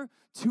nearer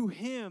to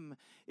Him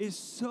is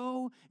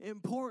so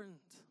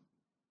important.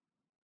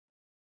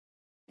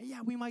 And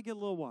yeah, we might get a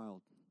little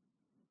wild.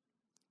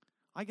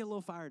 I get a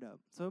little fired up,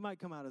 so it might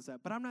come out as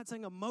that. But I'm not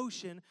saying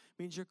emotion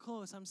means you're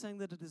close. I'm saying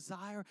that a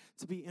desire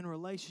to be in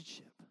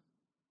relationship.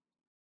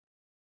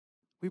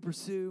 We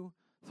pursue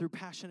through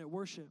passionate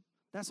worship.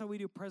 That's how we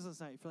do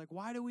Presence Night. If you're like,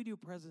 why do we do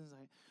Presence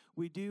Night?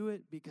 We do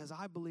it because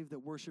I believe that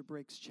worship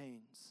breaks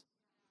chains.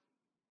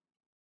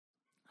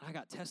 I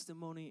got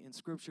testimony in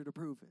Scripture to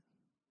prove it.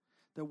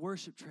 That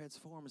worship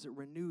transforms, it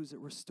renews, it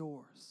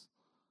restores.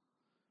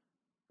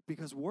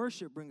 Because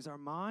worship brings our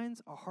minds,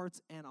 our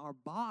hearts, and our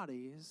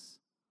bodies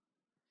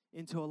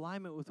into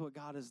alignment with what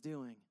God is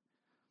doing.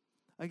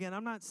 Again,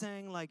 I'm not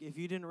saying like if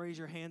you didn't raise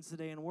your hands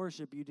today in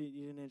worship, you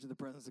didn't enter the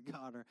presence of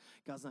God or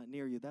God's not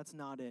near you. That's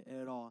not it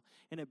at all.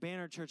 And at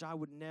Banner Church, I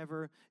would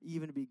never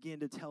even begin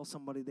to tell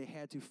somebody they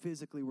had to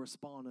physically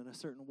respond in a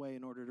certain way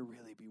in order to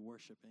really be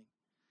worshiping.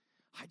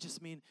 I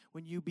just mean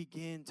when you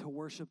begin to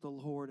worship the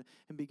Lord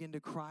and begin to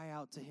cry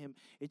out to Him,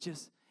 it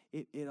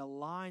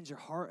aligns your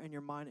heart and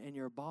your mind and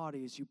your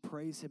body as you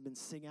praise Him and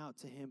sing out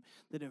to Him,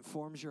 that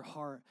informs your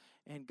heart,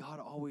 and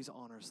God always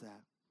honors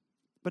that.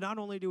 But not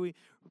only do we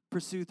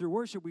pursue through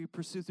worship, we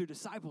pursue through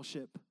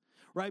discipleship,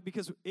 right?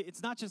 Because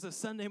it's not just a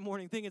Sunday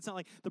morning thing. It's not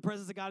like the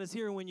presence of God is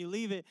here, and when you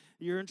leave it,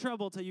 you're in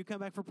trouble till you come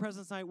back for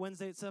Presence Night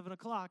Wednesday at 7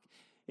 o'clock.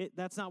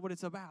 That's not what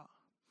it's about.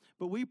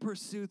 But we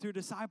pursue through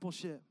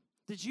discipleship.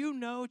 Did you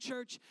know,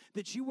 church,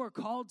 that you are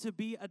called to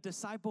be a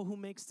disciple who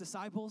makes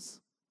disciples?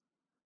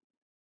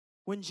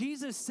 When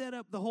Jesus set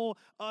up the whole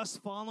us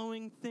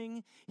following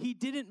thing, He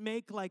didn't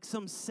make like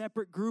some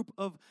separate group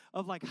of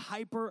like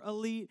hyper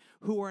elite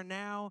who are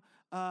now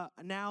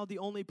the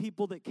only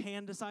people that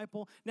can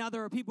disciple. Now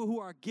there are people who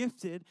are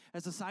gifted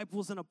as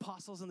disciples and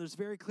apostles, and there's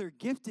very clear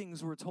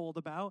giftings we're told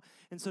about.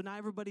 And so not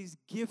everybody's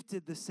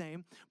gifted the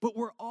same, but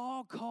we're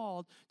all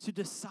called to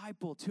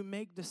disciple, to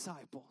make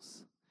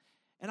disciples.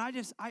 And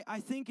I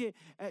think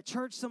at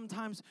church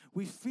sometimes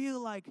we feel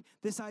like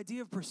this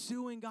idea of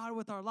pursuing God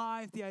with our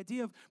life, the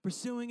idea of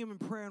pursuing Him in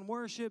prayer and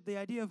worship, the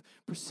idea of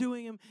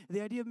pursuing Him, the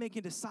idea of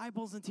making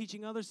disciples and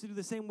teaching others to do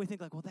the same, we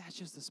think like, well, that's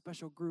just a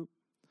special group.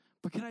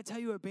 But can I tell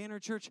you at Banner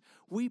Church,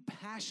 we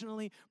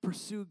passionately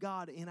pursue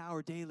God in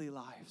our daily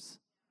lives.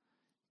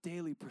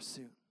 Daily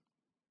pursuit.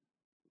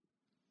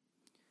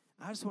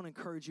 I just want to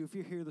encourage you, if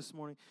you're here this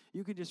morning,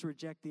 you can just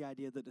reject the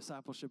idea that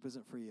discipleship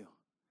isn't for you.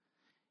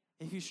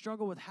 If you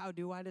struggle with how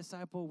do I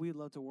disciple, we'd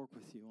love to work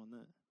with you on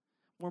that.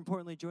 More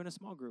importantly, join a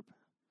small group,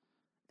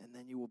 and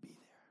then you will be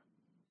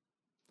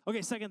there.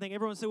 Okay, second thing.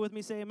 Everyone sit with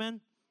me, say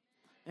amen.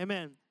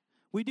 Amen.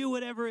 We do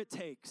whatever it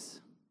takes.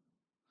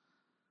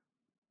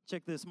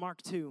 Check this,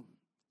 Mark 2.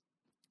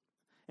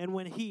 And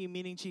when He,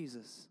 meaning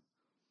Jesus,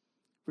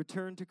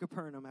 returned to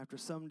Capernaum after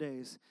some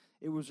days,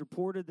 it was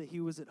reported that He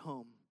was at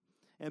home,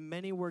 and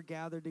many were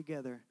gathered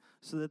together,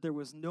 so that there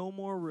was no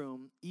more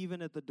room,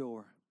 even at the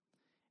door.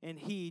 And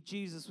He,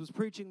 Jesus, was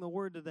preaching the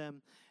word to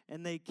them,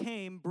 and they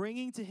came,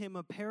 bringing to Him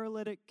a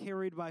paralytic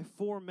carried by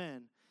 4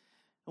 men.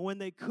 And when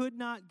they could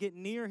not get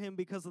near Him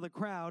because of the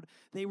crowd,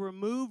 they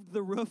removed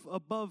the roof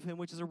above Him,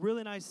 which is a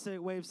really nice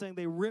way of saying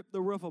they ripped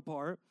the roof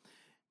apart.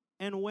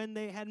 And when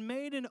they had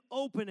made an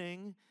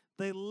opening,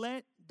 they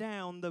let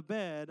down the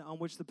bed on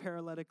which the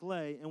paralytic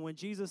lay. And when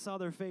Jesus saw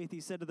their faith, he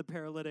said to the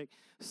paralytic,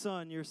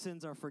 "Son, your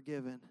sins are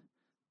forgiven."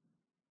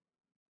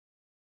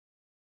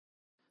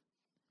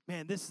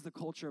 Man, this is the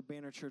culture of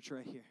Banner Church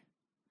right here.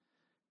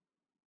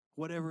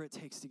 Whatever it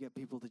takes to get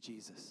people to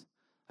Jesus.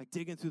 Like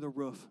digging through the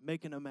roof,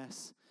 making a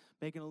mess,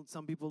 making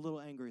some people a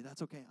little angry.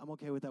 That's okay. I'm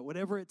okay with that.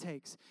 Whatever it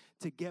takes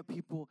to get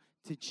people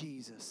to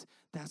Jesus.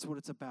 That's what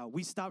it's about.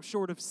 We stop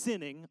short of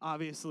sinning,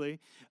 obviously,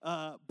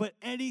 but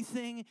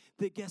anything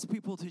that gets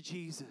people to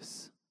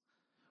Jesus.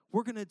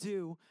 We're going to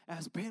do,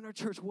 as Banner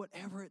Church,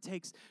 whatever it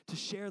takes to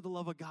share the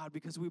love of God,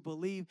 because we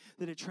believe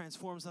that it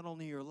transforms not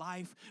only your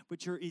life,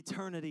 but your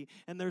eternity.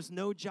 And there's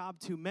no job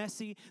too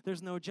messy.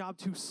 There's no job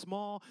too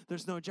small.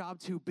 There's no job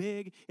too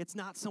big. It's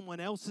not someone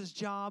else's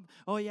job.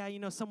 Oh,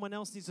 yeah, someone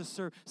else needs to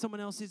serve.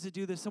 Someone else needs to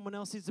do this. Someone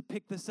else needs to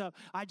pick this up.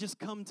 I just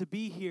come to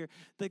be here.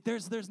 Like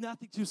there's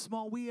nothing too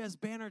small. We, as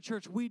Banner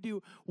Church, we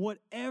do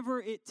whatever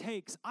it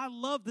takes. I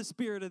love the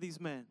spirit of these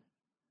men.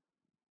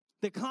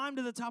 They climbed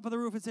to the top of the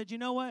roof and said, you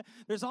know what?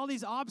 There's all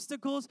these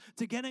obstacles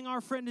to getting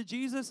our friend to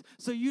Jesus.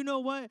 So you know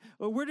what?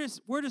 We're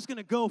just going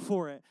to go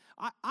for it.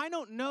 I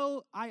don't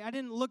know. I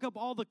didn't look up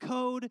all the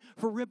code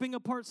for ripping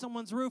apart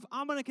someone's roof.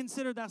 I'm going to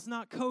consider that's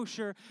not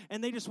kosher.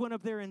 And they just went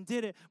up there and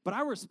did it. But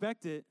I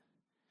respect it.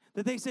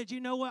 That they said, you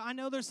know what, I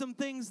know there's some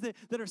things that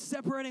are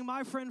separating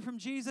my friend from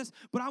Jesus,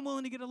 but I'm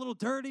willing to get a little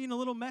dirty and a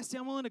little messy.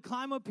 I'm willing to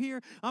climb up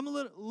here. I'm a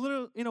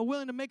little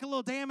willing to make a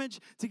little damage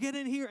to get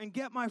in here and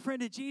get my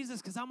friend to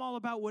Jesus, because I'm all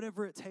about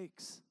whatever it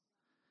takes.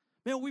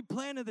 Man, we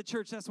planted the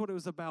church. That's what it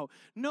was about.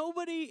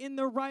 Nobody in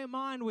their right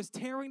mind was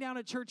tearing down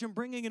a church and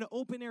bringing an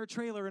open-air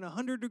trailer in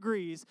 100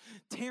 degrees,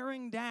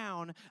 tearing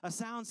down a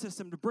sound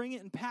system to bring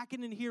it and pack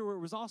it in here where it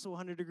was also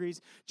 100 degrees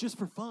just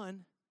for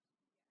fun.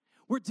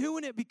 We're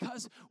doing it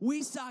because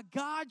we saw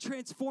God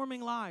transforming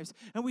lives,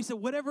 and we said,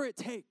 whatever it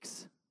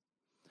takes.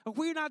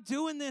 We're not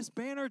doing this,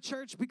 Banner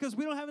Church, because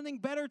we don't have anything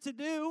better to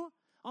do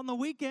on the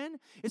weekend.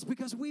 It's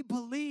because we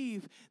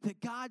believe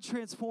that God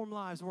transformed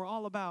lives. We're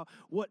all about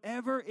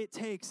whatever it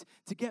takes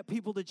to get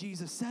people to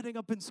Jesus, setting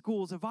up in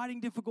schools, inviting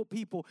difficult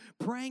people,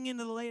 praying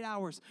into the late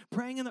hours,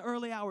 praying in the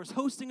early hours,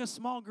 hosting a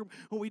small group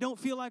when we don't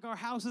feel like our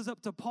house is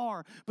up to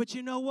par. But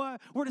you know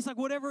what? We're just like,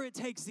 whatever it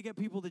takes to get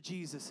people to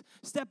Jesus.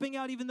 Stepping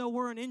out even though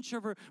we're an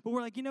introvert, but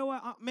we're like, you know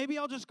what? Maybe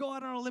I'll just go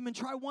out on a limb and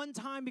try one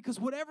time, because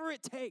whatever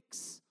it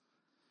takes.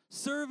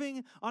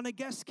 Serving on a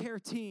guest care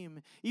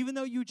team, even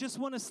though you just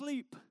want to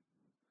sleep.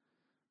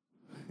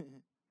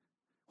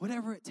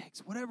 Whatever it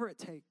takes, whatever it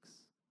takes.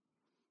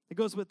 It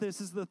goes with this.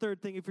 This is the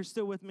third thing. If you're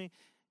still with me,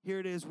 here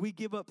it is. We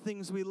give up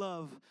things we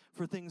love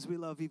for things we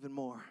love even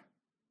more.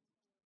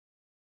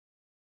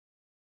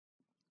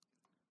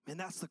 And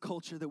that's the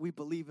culture that we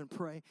believe and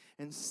pray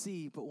and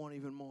see, but want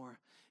even more,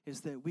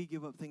 is that we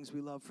give up things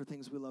we love for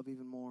things we love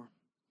even more.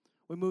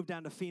 We moved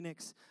down to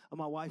Phoenix,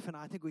 my wife and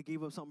I think we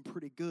gave up something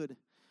pretty good.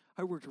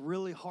 I worked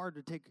really hard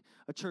to take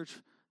a church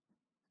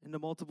into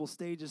multiple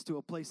stages to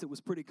a place that was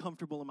pretty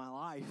comfortable in my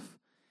life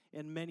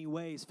in many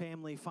ways,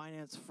 family,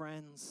 finance,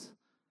 friends.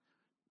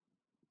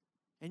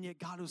 And yet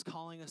God was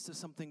calling us to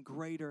something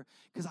greater,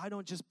 because I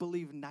don't just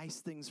believe nice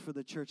things for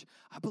the church.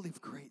 I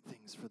believe great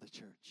things for the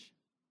church.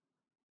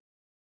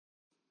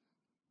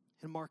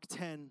 In Mark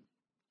 10:17,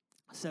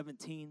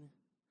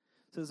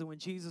 it says that when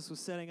Jesus was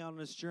setting out on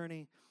his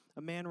journey,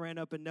 a man ran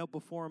up and knelt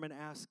before him and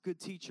asked,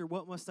 "Good teacher,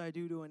 what must I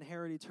do to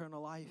inherit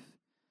eternal life?"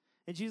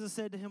 And Jesus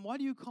said to him, "Why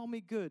do you call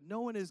me good? No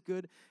one is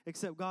good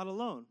except God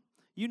alone.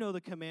 You know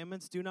the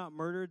commandments: do not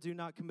murder, do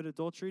not commit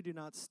adultery, do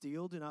not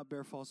steal, do not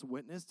bear false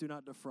witness, do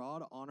not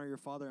defraud, honor your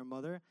father and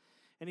mother."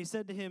 And he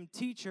said to him,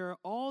 "Teacher,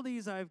 all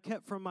these I have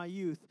kept from my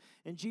youth."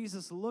 And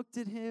Jesus looked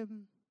at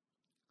him,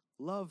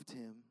 loved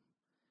him,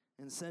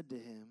 and said to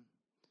him,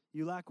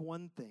 "You lack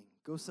one thing.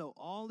 Go sell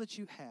all that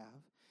you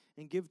have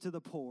and give to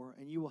the poor,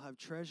 and you will have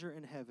treasure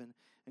in heaven,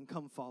 and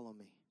come follow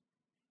me."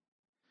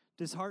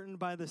 Disheartened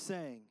by the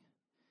saying,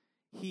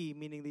 he,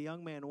 meaning the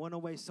young man, went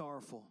away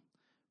sorrowful,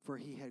 for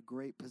he had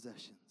great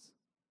possessions.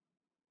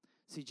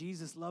 See,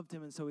 Jesus loved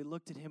him, and so he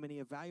looked at him and he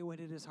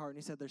evaluated his heart, and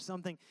he said, there's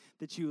something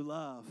that you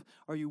love.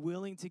 Are you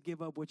willing to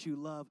give up what you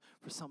love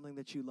for something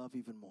that you love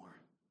even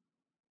more?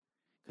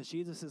 Because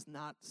Jesus is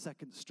not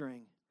second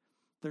string.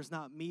 There's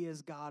not me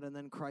as God and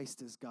then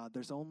Christ as God.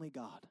 There's only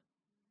God.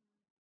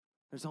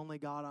 There's only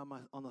God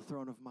on the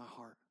throne of my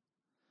heart.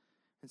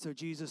 And so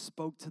Jesus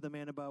spoke to the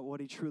man about what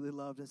he truly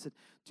loved and said,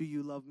 do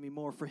you love me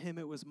more? For him,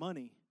 it was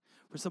money.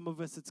 For some of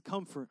us, it's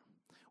comfort.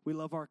 We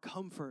love our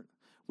comfort.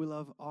 We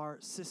love our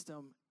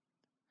system.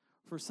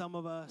 For some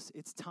of us,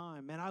 it's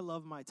time. Man, I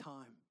love my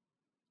time.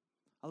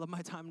 I love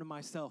my time to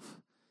myself.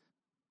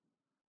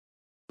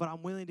 But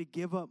I'm willing to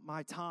give up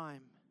my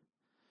time,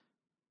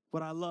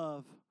 what I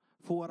love,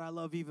 for what I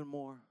love even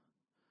more,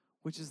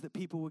 which is that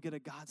people will get a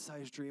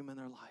God-sized dream in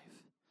their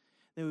life.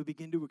 They would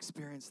begin to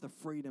experience the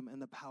freedom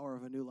and the power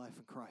of a new life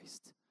in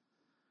Christ.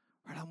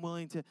 Right? I'm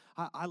willing to,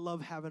 I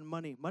love having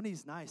money.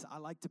 Money's nice. I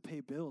like to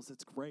pay bills.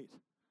 It's great.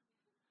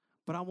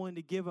 But I'm willing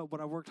to give up what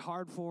I worked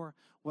hard for,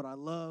 what I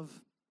love,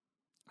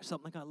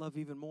 something I love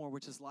even more,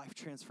 which is life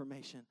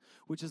transformation,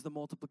 which is the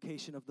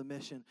multiplication of the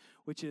mission,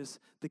 which is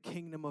the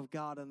kingdom of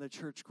God and the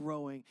church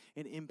growing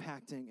and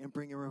impacting and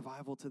bringing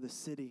revival to the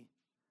city.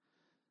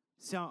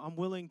 See, I'm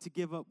willing to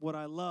give up what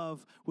I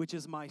love, which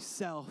is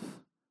myself,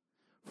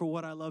 for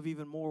what I love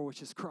even more,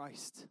 which is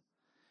Christ.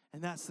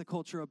 And that's the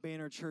culture of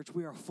Banner Church.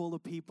 We are full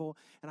of people,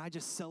 and I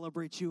just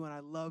celebrate you, and I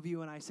love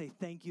you, and I say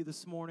thank you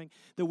this morning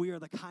that we are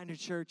the kind of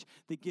church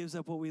that gives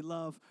up what we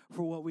love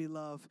for what we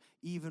love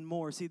even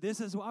more. See,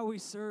 this is why we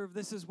serve.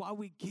 This is why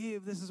we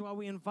give. This is why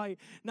we invite,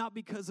 not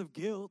because of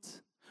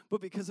guilt, but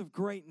because of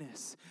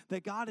greatness,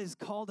 that God has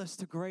called us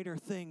to greater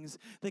things,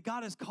 that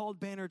God has called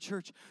Banner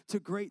Church to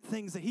great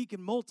things, that he can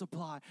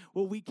multiply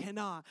what we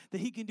cannot,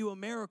 that he can do a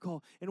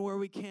miracle in where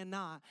we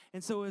cannot.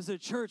 And so as a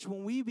church,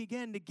 when we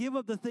begin to give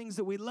up the things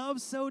that we love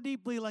so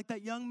deeply, like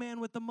that young man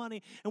with the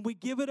money, and we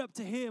give it up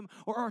to him,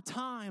 or our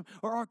time,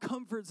 or our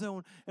comfort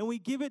zone, and we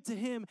give it to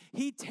him,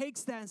 he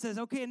takes that and says,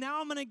 okay, now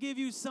I'm going to give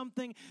you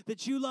something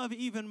that you love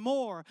even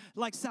more,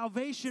 like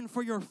salvation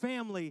for your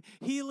family,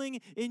 healing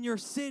in your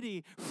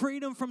city,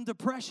 freedom from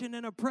depression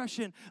and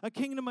oppression, a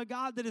kingdom of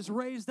God that has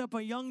raised up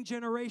a young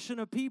generation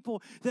of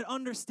people that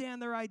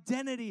understand their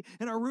identity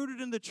and are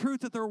rooted in the truth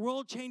that their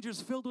world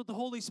changers filled with the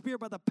Holy Spirit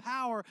by the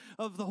power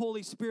of the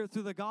Holy Spirit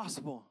through the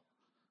gospel.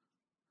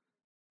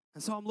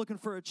 And so I'm looking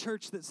for a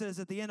church that says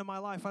at the end of my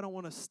life, I don't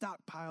want a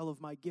stockpile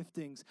of my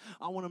giftings.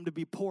 I want them to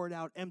be poured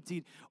out,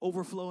 emptied,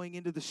 overflowing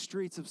into the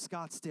streets of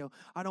Scottsdale.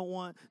 I don't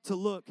want to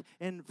look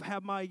and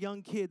have my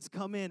young kids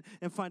come in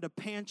and find a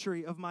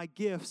pantry of my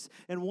gifts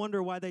and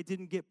wonder why they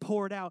didn't get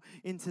poured out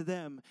into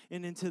them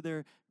and into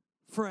their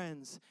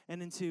friends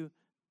and into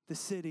the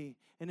city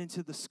and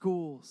into the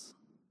schools.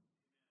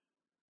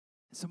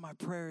 And so my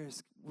prayer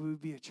is we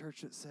would be a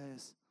church that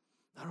says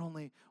not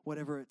only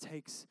whatever it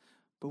takes,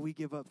 but we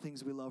give up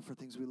things we love for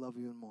things we love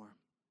even more.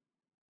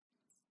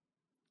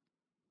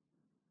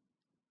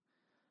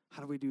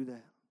 How do we do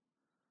that?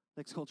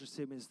 Next culture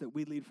statement is that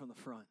we lead from the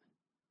front.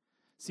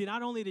 See,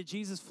 not only did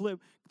Jesus flip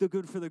the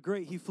good for the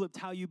great, he flipped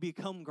how you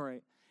become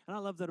great. And I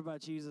love that about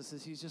Jesus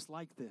is he's just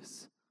like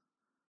this.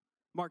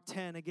 Mark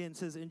 10 again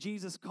says, and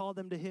Jesus called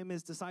them to him,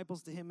 his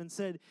disciples to him, and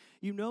said,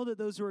 you know that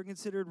those who are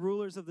considered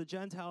rulers of the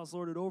Gentiles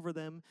lord it over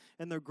them,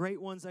 and their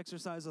great ones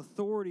exercise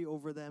authority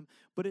over them.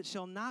 But it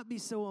shall not be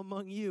so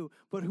among you.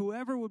 But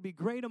whoever would be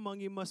great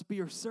among you must be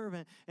your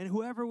servant, and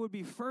whoever would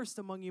be first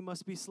among you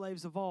must be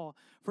slaves of all.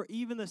 For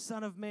even the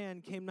Son of Man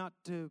came not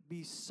to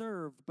be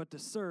served, but to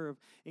serve,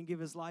 and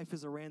give his life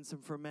as a ransom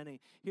for many.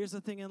 Here's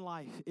the thing in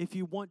life. If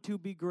you want to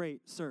be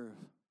great, serve.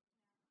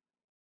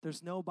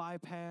 There's no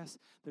bypass.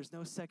 There's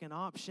no second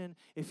option.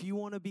 If you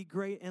want to be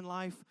great in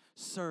life,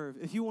 serve.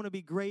 If you want to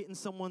be great in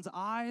someone's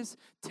eyes,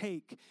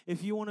 take.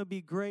 If you want to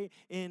be great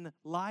in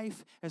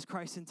life as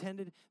Christ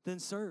intended, then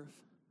serve.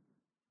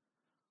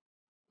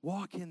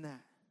 Walk in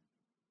that.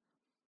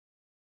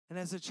 And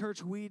as a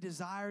church, we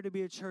desire to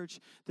be a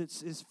church that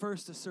is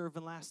first to serve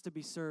and last to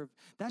be served.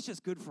 That's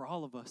just good for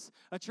all of us.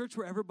 A church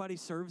where everybody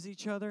serves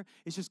each other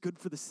is just good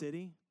for the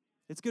city.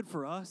 It's good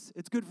for us.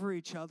 It's good for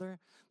each other.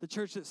 The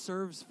church that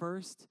serves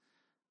first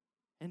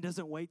and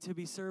doesn't wait to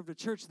be served. A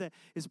church that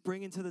is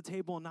bringing to the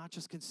table and not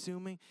just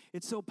consuming.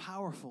 It's so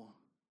powerful.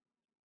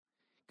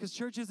 Because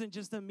church isn't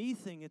just a me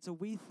thing. It's a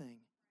we thing.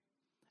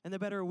 And the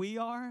better we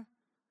are,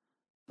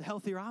 the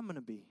healthier I'm going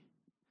to be.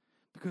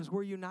 Because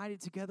we're united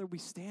together, we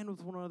stand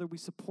with one another, we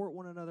support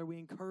one another, we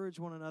encourage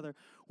one another.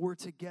 We're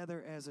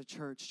together as a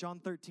church. John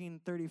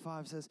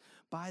 13:35 says,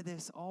 by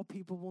this all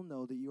people will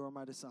know that you are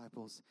my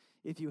disciples,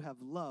 if you have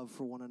love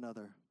for one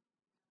another.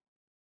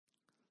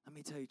 Let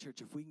me tell you, church,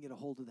 if we can get a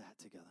hold of that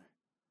together,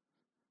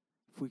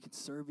 if we can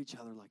serve each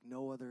other like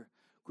no other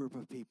group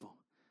of people,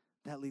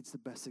 that leads to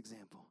the best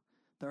example.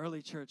 The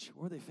early church,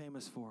 what were they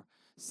famous for?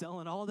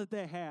 Selling all that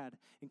they had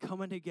and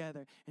coming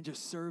together and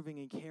just serving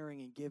and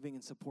caring and giving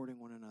and supporting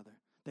one another.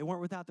 They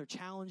weren't without their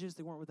challenges.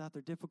 They weren't without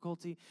their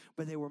difficulty,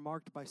 but they were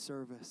marked by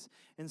service.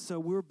 And so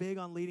we're big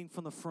on leading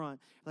from the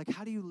front. Like,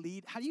 how do you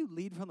lead? How do you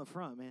lead from the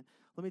front, man?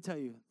 Let me tell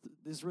you,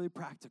 this is really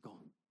practical.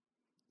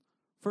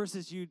 First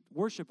is you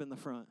worship in the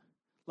front,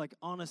 like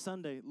on a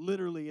Sunday,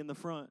 literally in the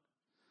front.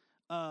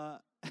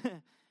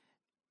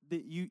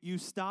 You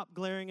stop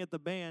glaring at the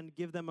band,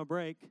 give them a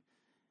break,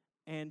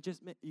 and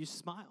just you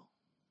smile.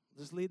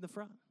 Just lead in the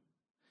front.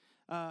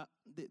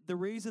 The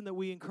reason that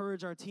we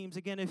encourage our teams,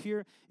 again, if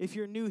you're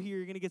new here,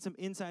 you're going to get some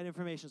inside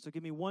information. So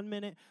give me 1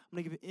 minute. I'm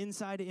going to give you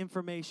inside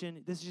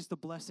information. This is just the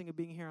blessing of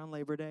being here on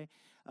Labor Day.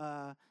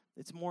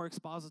 It's more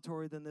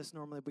expository than this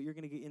normally, but you're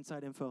going to get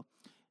inside info.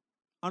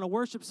 On a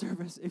worship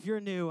service, if you're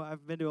new,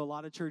 I've been to a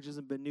lot of churches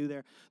and been new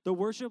there. The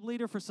worship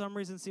leader, for some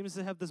reason, seems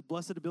to have this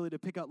blessed ability to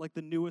pick out, like,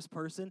 the newest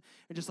person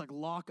and just, like,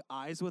 lock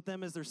eyes with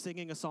them as they're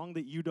singing a song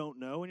that you don't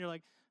know. And you're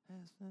like,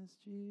 that's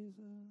Jesus,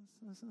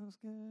 that sounds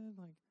good.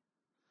 Like,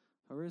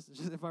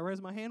 if I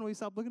raise my hand, will you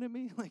stop looking at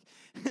me? Like,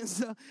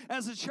 so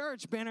as a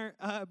church, Banner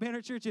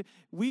Church,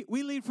 we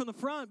lead from the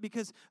front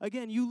because,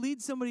 again, you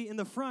lead somebody in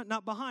the front,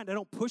 not behind. I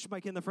don't push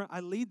my kid in the front. I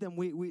lead them.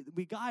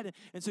 We guide it.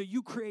 And so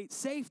you create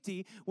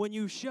safety when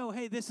you show,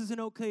 hey, this is an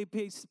okay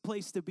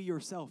place to be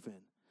yourself in.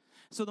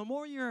 So the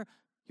more you're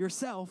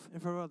yourself in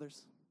front of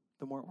others,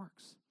 the more it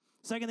works.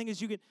 Second thing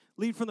is you can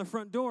lead from the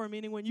front door,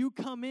 meaning when you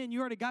come in, you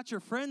already got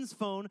your friend's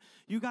phone.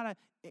 You got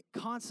to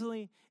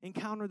constantly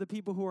encounter the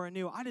people who are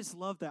new. I just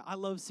love that. I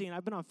love seeing,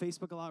 I've been on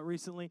Facebook a lot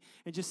recently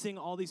and just seeing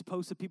all these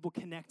posts of people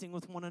connecting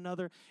with one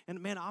another.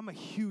 And man, I'm a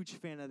huge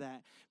fan of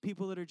that.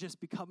 People that are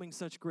just becoming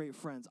such great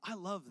friends. I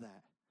love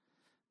that.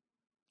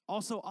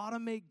 Also,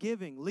 automate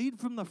giving. Lead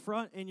from the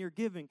front in your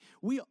giving.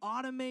 We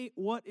automate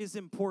what is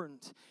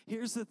important.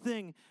 Here's the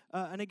thing,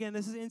 and again,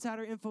 this is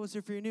insider info, so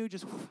if you're new,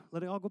 just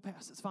let it all go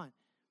past. It's fine.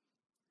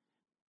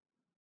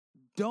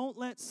 Don't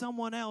let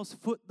someone else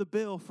foot the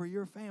bill for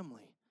your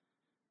family.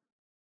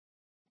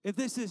 If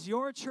this is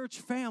your church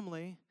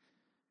family,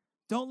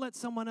 don't let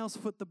someone else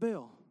foot the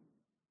bill.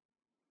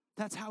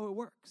 That's how it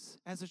works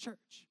as a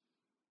church.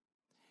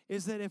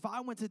 Is that if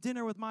I went to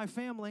dinner with my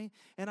family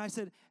and I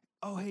said,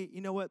 oh, hey,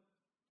 you know what?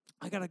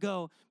 I got to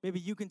go. Maybe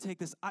you can take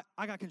this.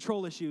 I got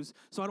control issues,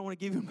 so I don't want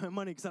to give you my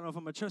money because I don't know if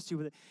I'm going to trust you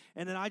with it.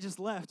 And then I just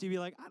left. You'd be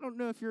like, I don't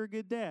know if you're a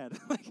good dad.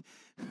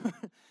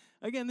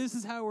 Again, this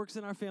is how it works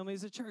in our family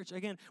as a church.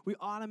 Again, we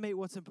automate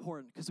what's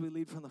important because we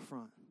lead from the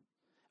front.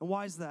 And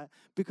why is that?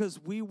 Because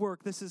we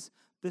work, this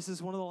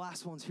is one of the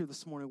last ones here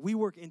this morning. We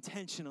work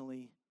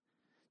intentionally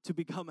to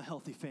become a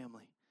healthy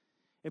family.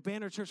 At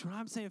Banner Church, when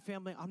I'm saying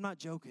family, I'm not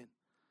joking.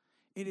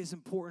 It is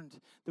important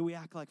that we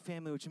act like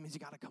family, which means you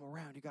got to come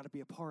around. You got to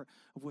be a part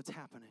of what's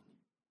happening.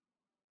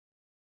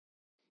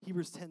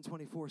 Hebrews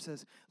 10:24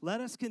 says,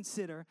 let us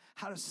consider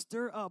how to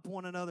stir up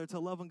one another to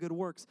love and good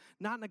works,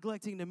 not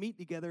neglecting to meet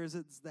together as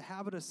it's the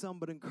habit of some,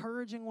 but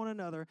encouraging one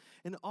another,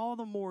 and all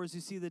the more as you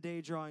see the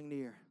day drawing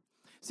near.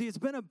 See, it's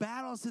been a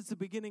battle since the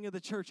beginning of the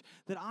church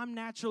that I'm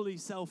naturally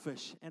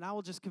selfish. And I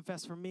will just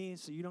confess for me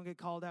so you don't get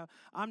called out.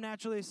 I'm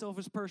naturally a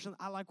selfish person.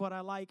 I like what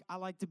I like. I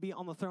like to be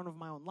on the throne of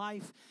my own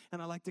life,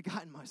 and I like to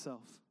guide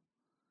myself.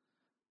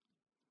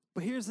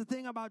 But here's the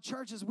thing about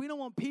churches. We don't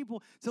want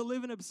people to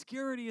live in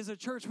obscurity as a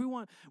church. We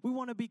want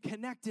to be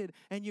connected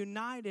and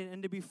united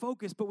and to be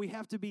focused, but we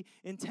have to be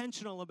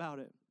intentional about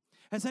it.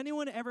 Has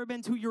anyone ever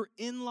been to your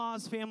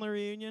in-laws family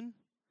reunion?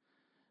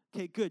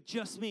 Okay, good,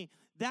 just me.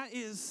 That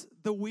is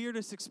the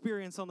weirdest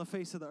experience on the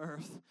face of the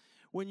earth.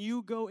 When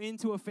you go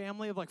into a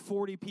family of like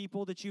 40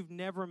 people that you've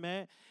never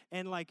met,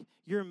 and like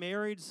you're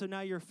married, so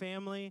now you're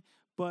family,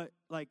 but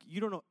like you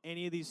don't know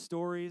any of these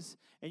stories,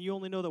 and you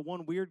only know the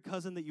one weird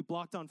cousin that you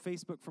blocked on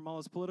Facebook from all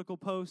his political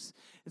posts.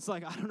 It's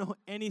like, I don't know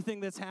anything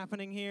that's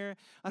happening here.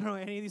 I don't know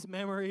any of these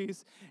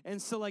memories.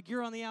 And so like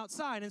you're on the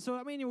outside. And so,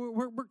 I mean,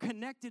 we're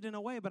connected in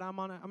a way, but I'm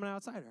an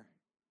outsider.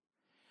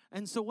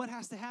 And so what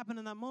has to happen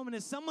in that moment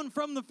is someone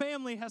from the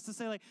family has to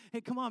say, like,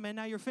 hey, come on, man,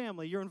 now you're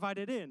family. You're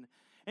invited in.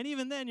 And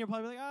even then, you're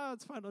probably like, oh,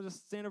 it's fine. I'll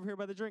just stand over here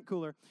by the drink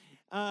cooler.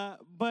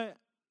 But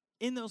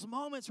in those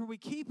moments where we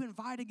keep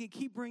inviting and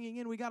keep bringing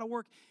in, we got to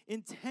work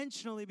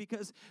intentionally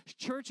because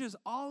church is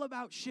all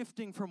about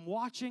shifting from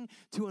watching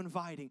to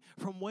inviting,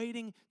 from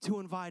waiting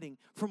to inviting,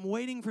 from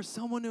waiting for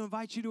someone to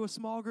invite you to a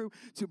small group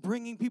to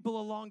bringing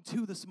people along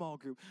to the small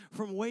group,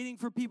 from waiting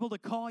for people to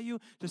call you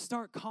to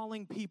start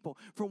calling people,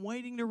 from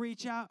waiting to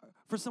reach out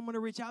for someone to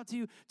reach out to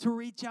you to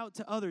reach out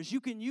to others.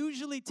 You can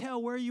usually tell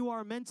where you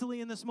are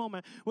mentally in this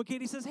moment when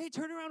Katie says, hey,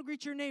 turn around,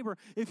 greet your neighbor,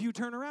 if you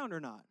turn around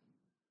or not.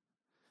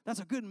 That's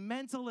a good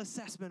mental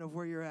assessment of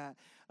where you're at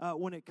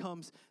when it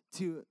comes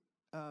to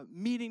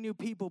meeting new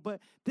people. But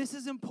this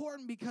is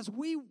important because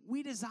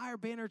we desire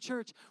Banner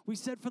Church, we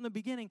said from the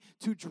beginning,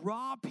 to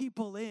draw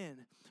people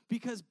in.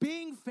 Because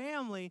being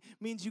family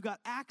means you got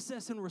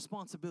access and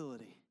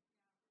responsibility.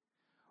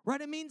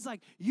 Right? It means like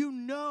you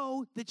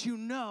know that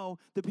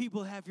the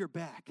people have your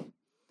back.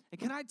 And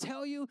can I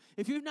tell you,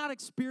 if you've not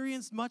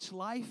experienced much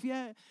life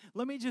yet,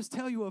 let me just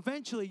tell you,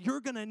 eventually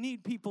you're going to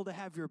need people to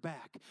have your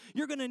back.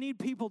 You're going to need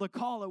people to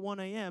call at 1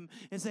 a.m.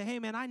 and say, hey,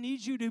 man, I need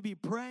you to be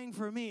praying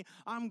for me.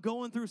 I'm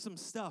going through some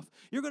stuff.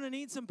 You're going to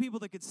need some people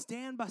that could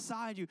stand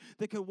beside you,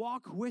 that could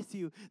walk with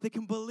you, that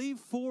can believe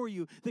for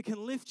you, that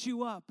can lift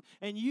you up.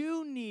 And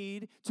you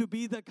need to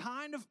be the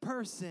kind of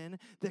person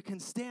that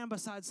can stand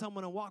beside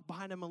someone and walk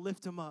behind them and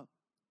lift them up.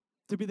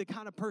 To be the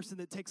kind of person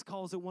that takes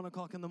calls at 1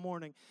 o'clock in the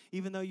morning,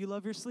 even though you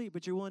love your sleep,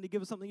 but you're willing to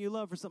give something you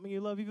love for something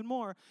you love even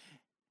more.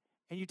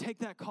 And you take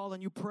that call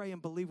and you pray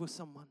and believe with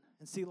someone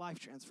and see life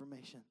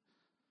transformation.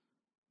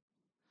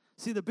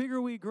 See, the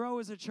bigger we grow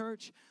as a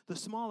church, the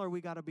smaller we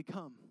got to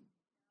become.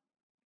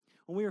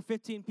 When we were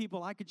 15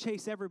 people, I could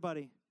chase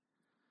everybody.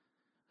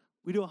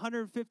 We do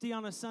 150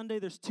 on a Sunday.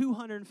 There's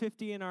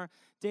 250 in our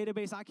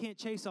database. I can't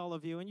chase all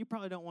of you, and you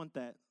probably don't want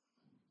that.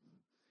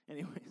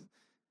 Anyways.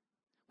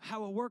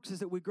 How it works is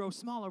that we grow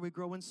smaller, we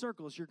grow in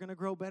circles. You're going to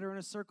grow better in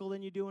a circle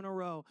than you do in a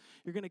row.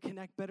 You're going to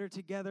connect better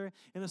together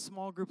in a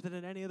small group than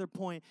at any other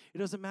point. It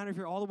doesn't matter if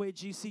you're all the way at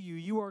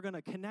GCU. You are going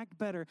to connect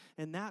better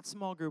in that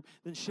small group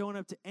than showing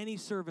up to any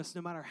service,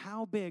 no matter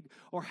how big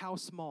or how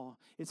small.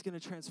 It's going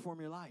to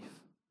transform your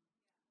life.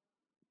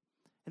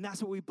 And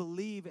that's what we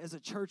believe as a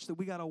church, that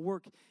we got to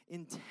work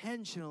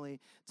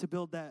intentionally to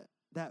build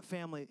that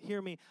family.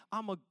 Hear me,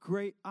 I'm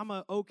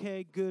a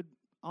okay, good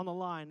on the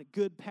line,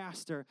 good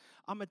pastor.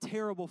 I'm a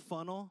terrible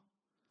funnel.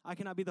 I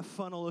cannot be the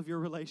funnel of your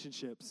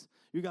relationships.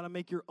 You got to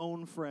make your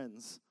own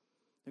friends.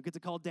 You get to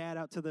call dad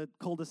out to the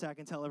cul-de-sac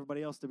and tell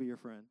everybody else to be your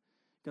friend.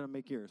 You got to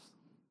make yours.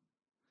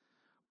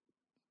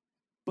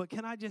 But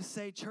can I just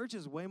say, church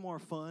is way more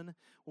fun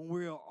when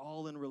we are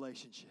all in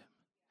relationship,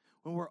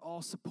 when we're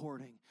all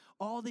supporting.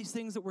 All these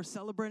things that we're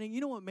celebrating,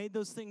 you know what made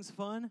those things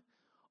fun?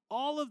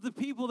 All of the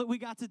people that we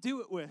got to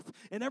do it with.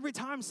 And every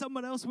time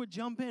someone else would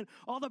jump in,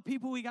 all the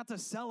people we got to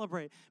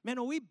celebrate. Man,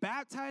 when we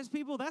baptize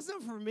people, that's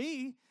not for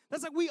me.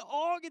 That's like we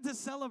all get to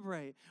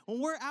celebrate. When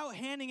we're out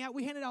handing out,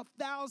 we handed out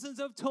thousands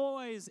of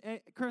toys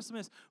at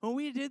Christmas. When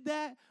we did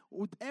that,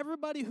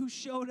 everybody who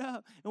showed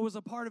up and was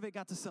a part of it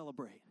got to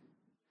celebrate.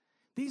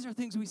 These are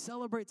things we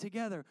celebrate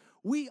together.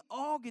 We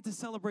all get to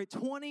celebrate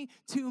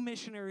 22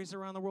 missionaries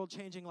around the world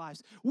changing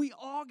lives. We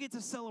all get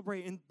to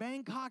celebrate in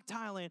Bangkok,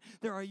 Thailand.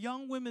 There are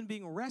young women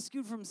being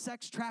rescued from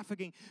sex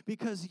trafficking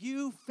because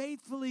you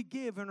faithfully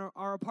give and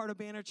are a part of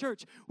Banner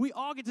Church. We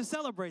all get to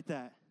celebrate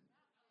that.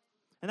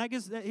 And I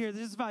guess that here,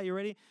 this is value. You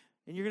ready?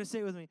 And you're going to say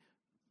it with me.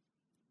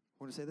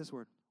 We're going to say this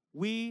word.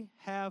 We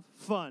have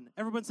fun.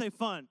 Everyone say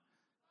fun.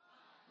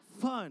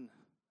 Fun.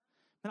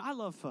 Man, I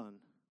love fun.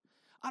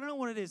 I don't know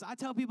what it is. I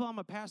tell people I'm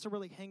a pastor. We're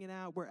like hanging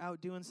out. We're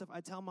out doing stuff. I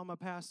tell them I'm a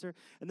pastor,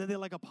 and then they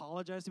like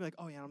apologize to me, like,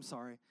 "Oh yeah, I'm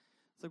sorry."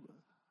 It's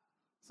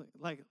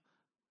like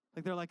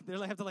they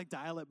have to like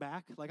dial it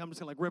back. Like I'm just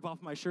gonna like rip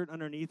off my shirt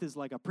underneath is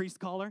like a priest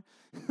collar.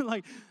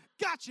 Like,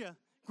 gotcha.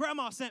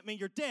 Grandma sent me.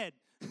 You're dead.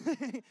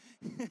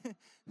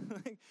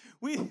 Like,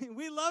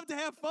 we love to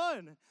have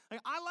fun. Like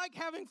I like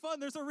having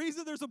fun. There's a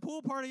reason there's a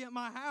pool party at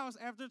my house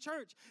after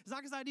church. It's not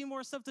because I need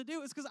more stuff to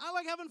do. It's because I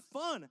like having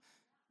fun.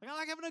 Like, I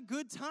like having a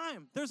good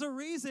time. There's a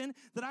reason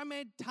that I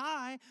made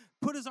Ty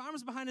put his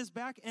arms behind his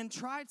back and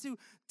try to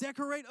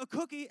decorate a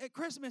cookie at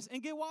Christmas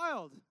and get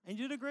wild. And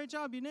you did a great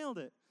job. You nailed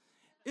it.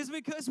 It's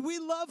because we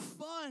love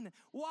fun.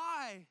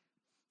 Why?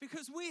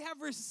 Because we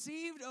have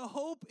received a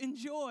hope and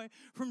joy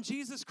from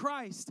Jesus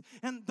Christ.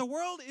 And the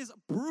world is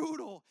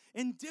brutal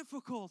and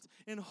difficult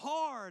and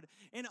hard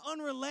and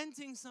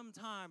unrelenting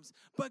sometimes.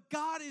 But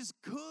God is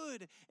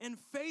good and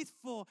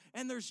faithful,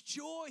 and there's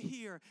joy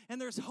here,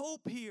 and there's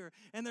hope here,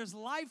 and there's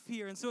life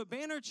here. And so at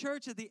Banner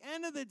Church, at the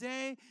end of the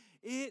day,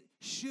 it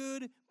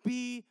should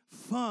be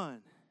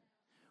fun.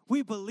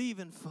 We believe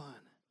in fun.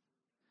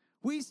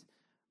 We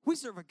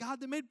serve a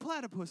God that made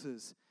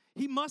platypuses.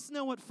 He must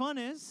know what fun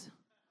is.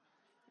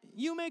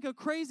 You make a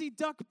crazy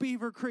duck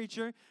beaver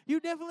creature, you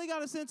definitely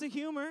got a sense of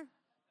humor.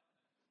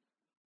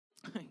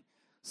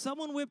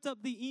 Someone whipped up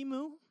the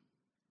emu.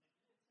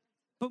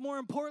 But more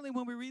importantly,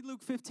 when we read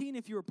Luke 15,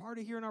 if you were part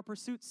of here in our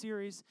Pursuit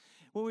series,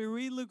 when we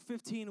read Luke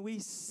 15, we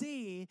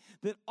see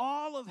that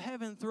all of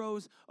heaven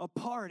throws a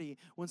party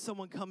when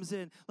someone comes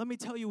in. Let me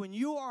tell you, when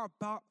you are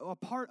a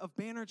part of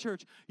Banner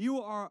Church,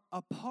 you are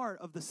a part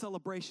of the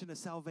celebration of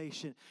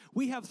salvation.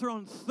 We have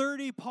thrown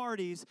 30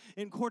 parties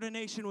in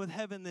coordination with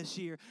heaven this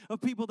year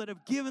of people that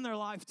have given their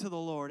life to the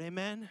Lord.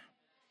 Amen?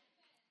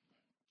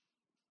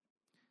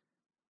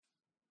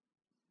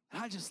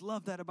 I just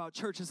love that about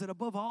church, is that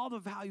above all the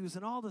values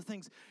and all the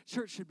things,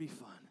 church should be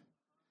fun.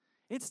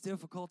 It's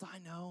difficult, I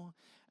know.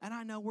 And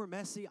I know we're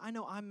messy. I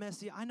know I'm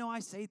messy. I know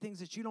I say things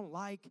that you don't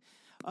like.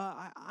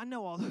 I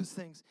know all those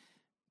things.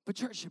 But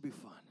church should be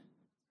fun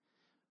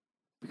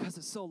because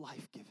it's so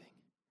life-giving.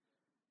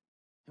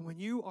 And when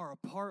you are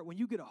a part, when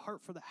you get a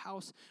heart for the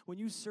house, when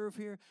you serve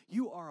here,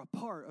 you are a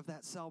part of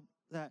that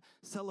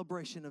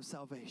celebration of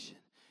salvation.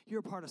 You're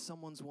a part of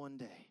someone's one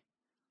day.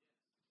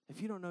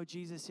 If you don't know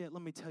Jesus yet,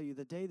 let me tell you,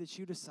 the day that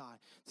you decide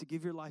to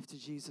give your life to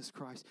Jesus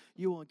Christ,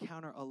 you will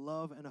encounter a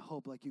love and a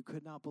hope like you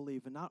could not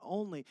believe. And not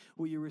only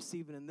will you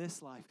receive it in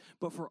this life,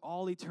 but for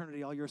all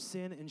eternity, all your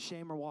sin and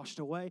shame are washed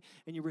away,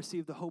 and you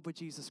receive the hope of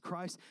Jesus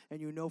Christ. And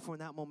you know from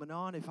that moment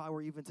on, if I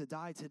were even to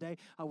die today,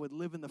 I would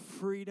live in the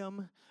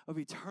freedom of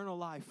eternal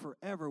life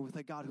forever with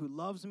a God who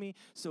loves me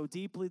so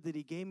deeply that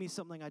he gave me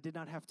something I did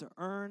not have to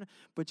earn,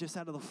 but just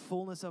out of the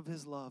fullness of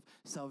his love,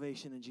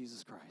 salvation in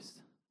Jesus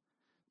Christ.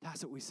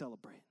 That's what we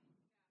celebrate.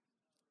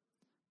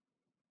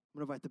 I'm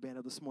going to invite the band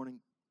up this morning.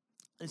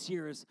 This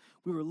year, as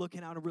we were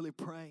looking out and really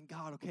praying,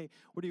 God, okay,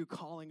 what are you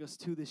calling us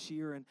to this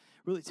year? And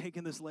really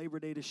taking this Labor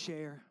Day to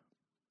share.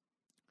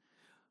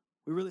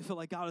 We really feel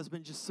like God has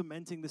been just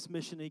cementing this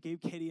mission. He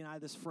gave Katie and I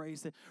this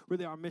phrase that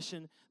really our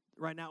mission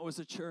right now as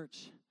a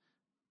church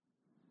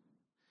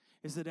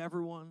is that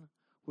everyone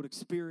would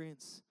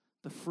experience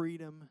the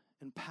freedom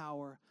and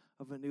power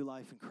of a new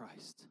life in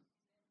Christ.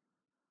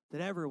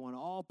 That everyone,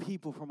 all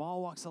people from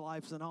all walks of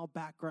life and all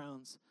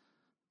backgrounds.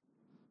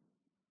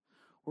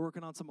 We're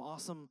working on some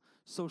awesome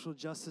social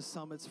justice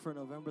summits for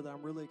November that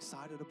I'm really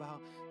excited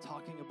about,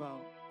 talking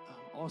about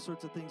all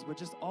sorts of things, but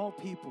just all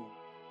people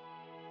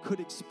could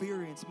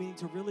experience, meaning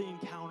to really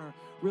encounter,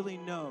 really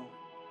know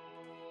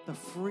the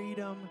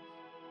freedom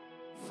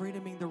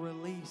meaning the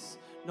release,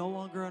 no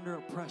longer under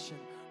oppression,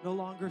 no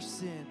longer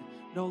sin,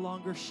 no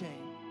longer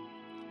shame,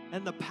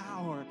 and the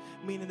power,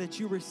 meaning that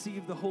you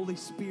receive the Holy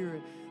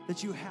Spirit,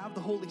 that you have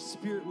the Holy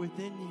Spirit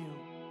within you,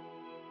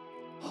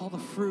 all the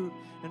fruit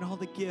and all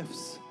the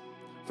gifts,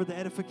 for the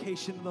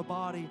edification of the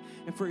body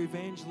and for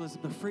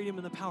evangelism, the freedom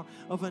and the power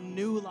of a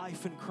new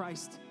life in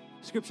Christ.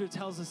 Scripture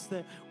tells us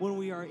that when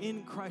we are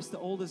in Christ, the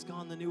old is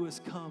gone, the new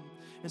has come.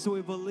 And so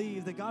we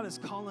believe that God is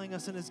calling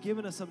us and has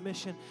given us a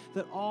mission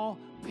that all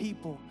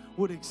people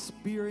would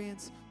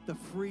experience the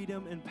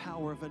freedom and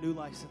power of a new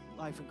life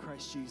in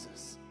Christ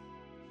Jesus.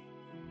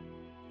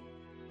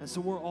 And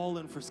so we're all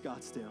in for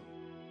Scottsdale.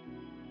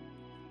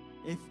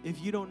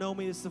 If you don't know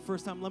me, this is the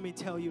first time, let me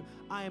tell you,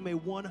 I am a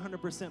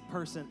 100%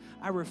 person.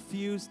 I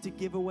refuse to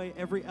give away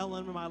every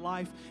element of my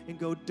life and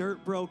go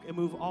dirt broke and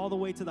move all the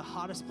way to the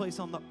hottest place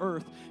on the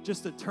earth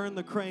just to turn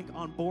the crank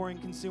on boring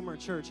consumer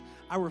church.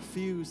 I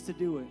refuse to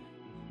do it.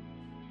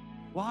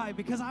 Why?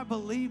 Because I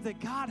believe that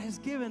God has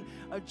given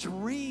a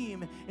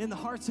dream in the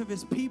hearts of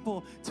his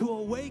people to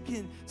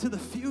awaken to the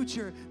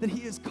future that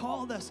he has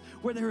called us,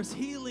 where there is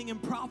healing and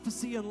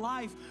prophecy and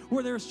life,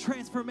 where there is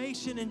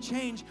transformation and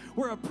change,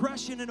 where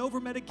oppression and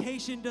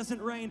over-medication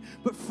doesn't reign,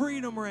 but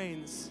freedom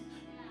reigns.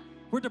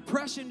 Where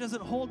depression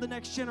doesn't hold the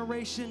next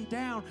generation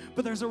down,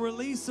 but there's a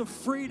release of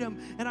freedom.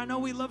 And I know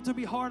we love to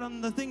be hard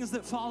on the things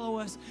that follow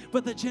us,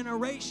 but the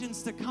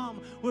generations to come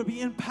would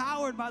be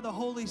empowered by the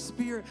Holy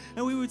Spirit,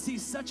 and we would see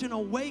such an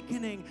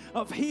awakening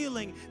of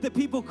healing that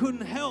people couldn't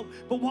help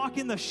but walk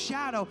in the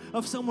shadow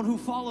of someone who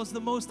follows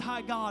the Most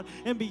High God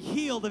and be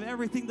healed of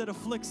everything that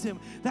afflicts him.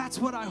 That's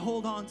what I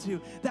hold on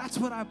to. That's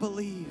what I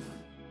believe.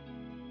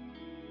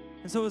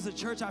 And so as a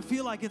church, I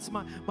feel like it's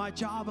my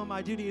job and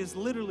my duty is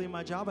literally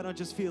my job. I don't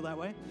just feel that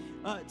way,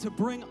 to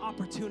bring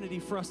opportunity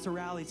for us to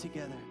rally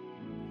together.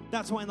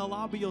 That's why in the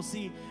lobby you'll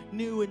see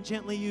new and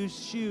gently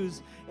used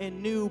shoes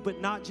and new but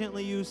not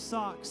gently used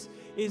socks,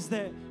 is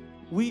that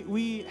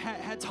we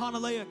had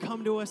Tonalea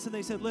come to us and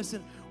they said,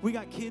 listen, we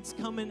got kids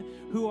coming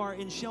who are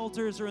in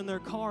shelters or in their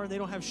car and they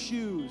don't have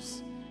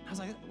shoes. I was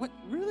like, what,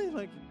 really?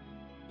 Like,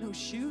 no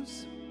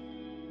shoes?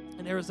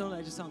 In Arizona,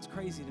 that just sounds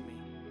crazy to me.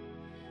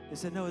 They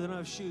said, no, they don't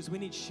have shoes. We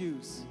need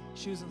shoes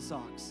and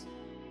socks.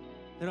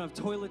 They don't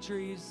have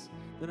toiletries.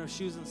 They don't have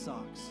shoes and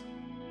socks.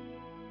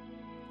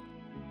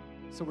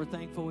 So we're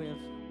thankful we have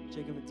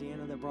Jacob and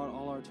Deanna that brought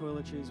all our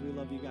toiletries. We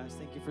love you guys.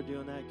 Thank you for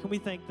doing that. Can we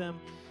thank them?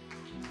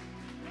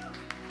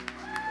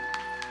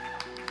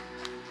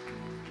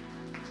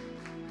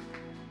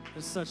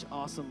 They're such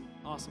awesome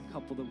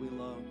couple that we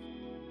love.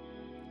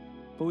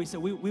 But we said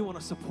we want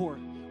to support.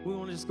 We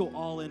want to just go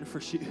all in for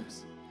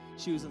shoes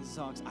and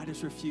socks. I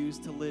just refuse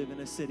to live in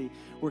a city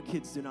where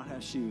kids do not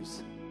have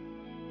shoes.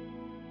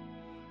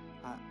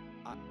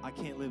 I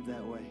can't live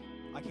that way.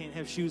 I can't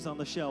have shoes on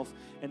the shelf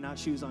and not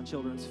shoes on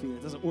children's feet.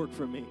 It doesn't work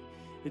for me.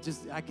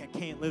 I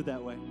can't live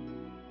that way.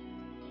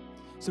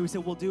 So we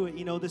said, we'll do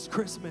it, this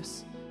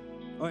Christmas.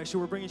 All right, so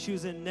we're bringing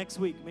shoes in next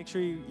week. Make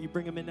sure you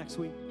bring them in next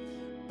week.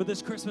 But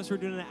this Christmas, we're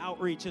doing an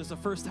outreach. It's the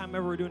first time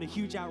ever we're doing a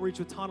huge outreach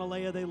with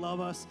Tonalea. They love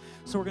us.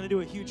 So we're going to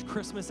do a huge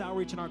Christmas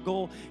outreach, and our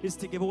goal is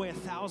to give away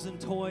 1,000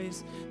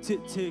 toys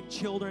to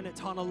children at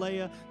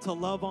Tonalea, to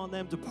love on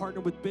them, to partner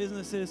with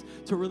businesses,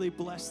 to really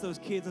bless those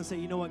kids and say,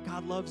 you know what,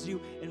 God loves you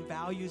and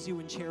values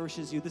you and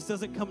cherishes you. This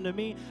doesn't come to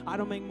me. I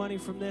don't make money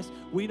from this.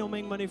 We don't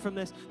make money from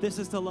this. This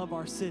is to love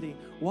our city.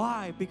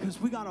 Why?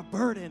 Because we got a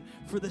burden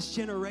for this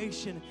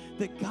generation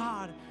that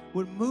God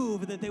would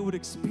move and that they would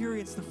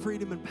experience the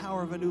freedom and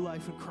power of a new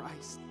life in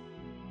Christ.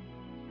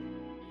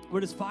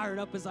 We're as fired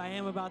up as I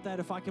am about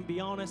that. If I can be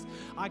honest,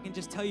 I can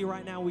just tell you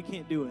right now we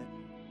can't do it.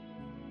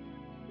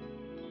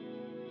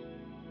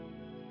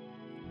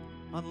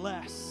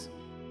 Unless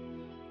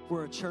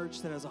we're a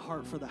church that has a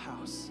heart for the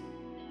house.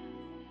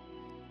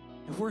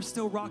 If we're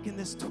still rocking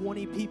this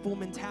 20 people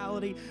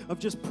mentality of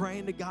just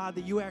praying to God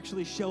that you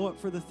actually show up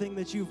for the thing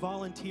that you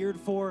volunteered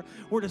for,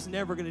 we're just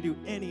never going to do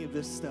any of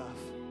this stuff.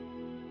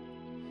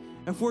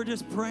 If we're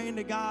just praying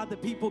to God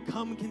that people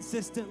come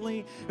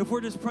consistently, if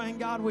we're just praying,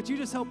 God, would you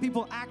just help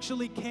people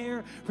actually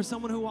care for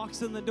someone who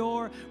walks in the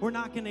door, we're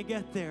not going to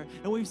get there.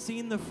 And we've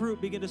seen the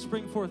fruit begin to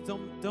spring forth.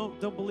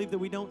 Don't believe that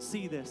we don't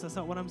see this. That's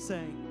not what I'm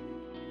saying.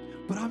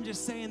 But I'm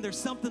just saying there's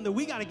something that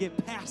we got to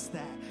get past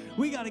that.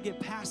 We got to get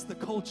past the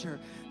culture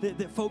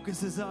that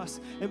focuses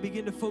us and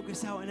begin to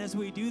focus out. And as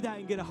we do that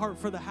and get a heart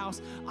for the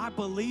house, I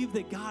believe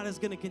that God is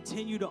going to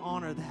continue to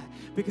honor that.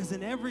 Because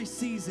in every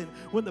season,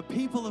 when the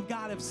people of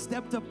God have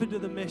stepped up into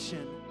the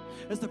mission,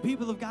 as the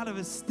people of God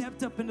have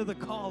stepped up into the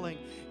calling,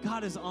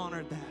 God has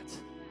honored that.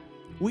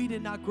 We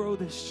did not grow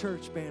this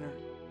church, Banner.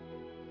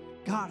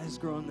 God has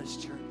grown this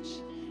church.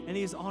 And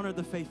he has honored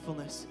the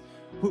faithfulness.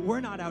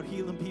 We're not out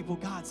healing people.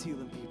 God's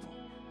healing people.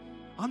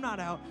 I'm not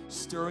out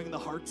stirring the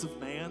hearts of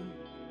man.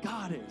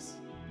 God is.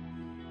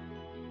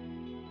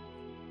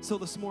 So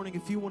this morning,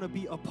 if you want to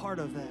be a part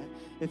of that,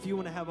 if you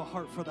want to have a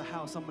heart for the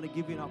house, I'm going to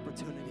give you an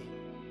opportunity.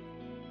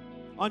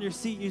 On your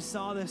seat, you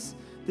saw this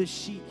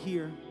sheet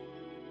here.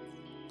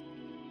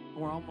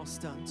 We're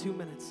almost done. 2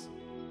 minutes.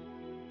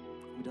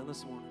 We're done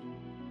this morning.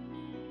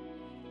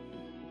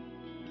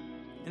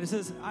 And it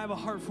says, I have a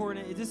heart for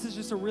it. This is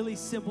just a really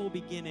simple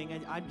beginning.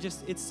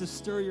 It's to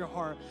stir your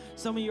heart.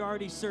 Some of you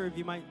already served.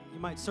 You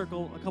might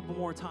circle a couple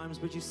more times,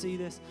 but you see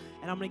this.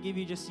 And I'm going to give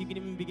you you can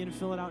even begin to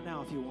fill it out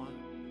now if you want.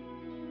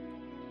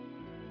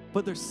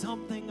 But there's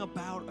something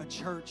about a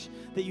church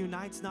that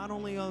unites not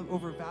only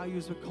over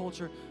values but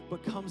culture,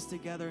 but comes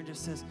together and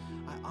just says,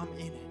 I'm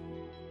in it.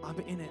 I'm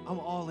in it. I'm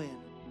all in.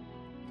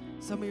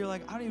 Some of you are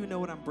like, I don't even know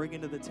what I'm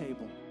bringing to the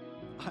table.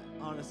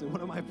 Honestly,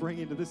 what am I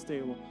bringing to this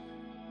table?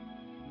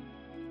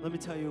 Let me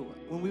tell you,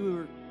 when we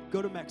would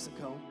go to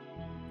Mexico,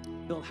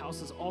 build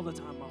houses all the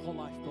time, my whole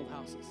life, build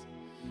houses.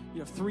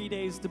 You have 3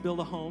 days to build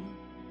a home.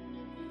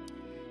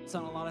 It's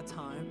not a lot of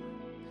time.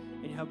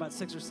 And you have about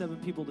 6 or 7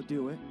 people to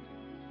do it,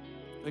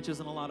 which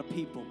isn't a lot of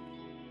people.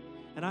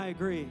 And I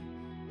agree,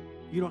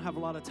 you don't have a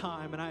lot of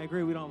time, and I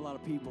agree we don't have a lot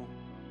of people.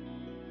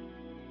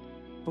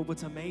 But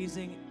what's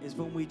amazing is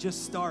when we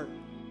just start,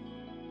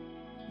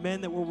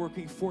 men that were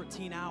working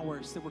 14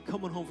 hours, that were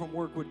coming home from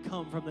work, would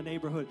come from the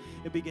neighborhood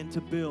and begin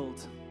to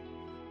build.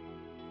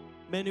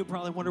 Men who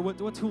probably wonder,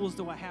 what tools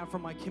do I have for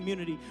my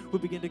community,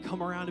 would begin to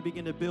come around and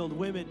begin to build.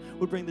 Women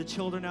would bring the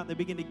children out and they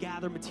begin to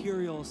gather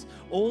materials.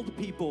 Old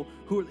people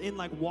who were in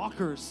like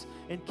walkers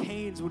and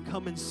canes would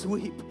come and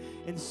sweep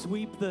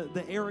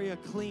the area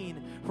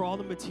clean for all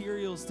the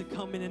materials to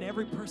come in, and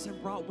every person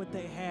brought what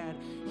they had.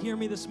 Hear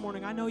me this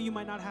morning. I know you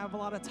might not have a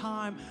lot of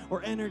time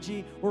or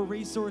energy or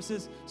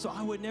resources, so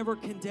I would never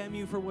condemn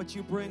you for what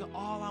you bring.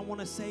 All I want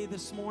to say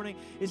this morning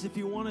is if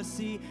you want to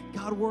see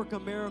God work a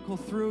miracle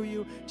through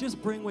you, just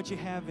bring what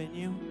you have in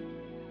you.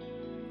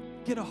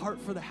 Get a heart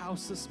for the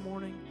house this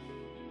morning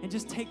and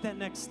just take that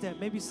next step.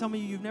 Maybe some of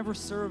you've never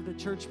served at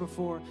church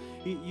before.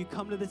 You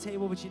come to the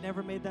table, but you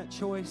never made that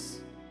choice.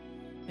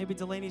 Maybe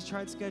Delaney's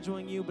tried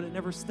scheduling you, but it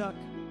never stuck.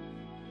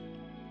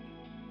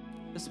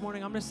 This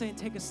morning, I'm just saying,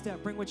 take a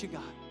step. Bring what you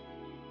got.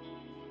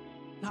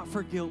 Not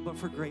for guilt, but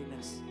for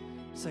greatness.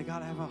 Say,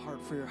 God, I have a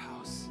heart for your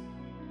house.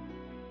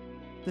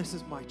 This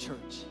is my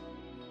church.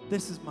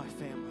 This is my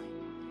family.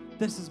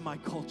 This is my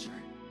culture.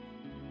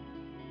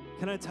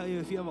 Can I tell you,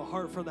 if you have a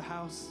heart for the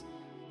house,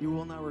 you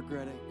will not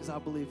regret it, because I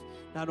believe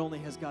not only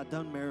has God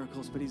done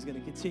miracles, but he's going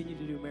to continue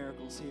to do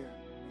miracles here.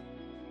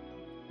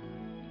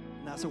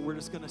 And that's what we're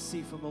just going to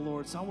see from the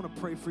Lord. So I want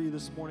to pray for you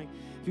this morning.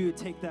 If you would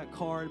take that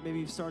card, maybe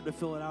you've started to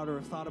fill it out or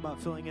have thought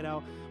about filling it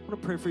out, I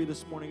want to pray for you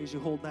this morning as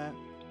you hold that.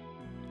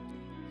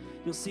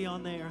 You'll see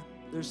on there,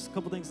 there's a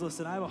couple things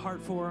listed. I have a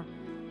heart for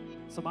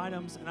some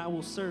items, and I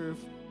will serve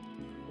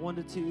 1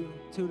 to 2,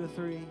 2 to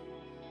 3.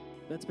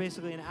 That's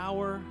basically an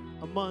hour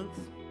a month,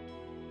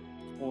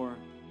 or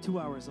 2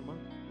 hours a month.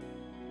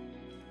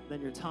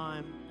 Then your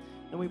time.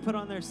 Then we put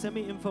on there, send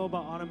me info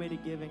about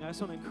automated giving. I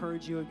just want to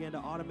encourage you again to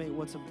automate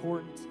what's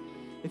important.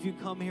 If you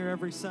come here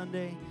every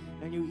Sunday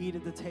and you eat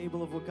at the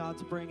table of what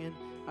God's bringing,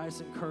 I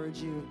just encourage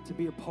you to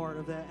be a part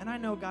of that. And I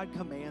know God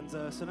commands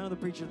us. And I know the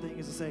preacher thing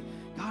is to say,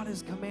 God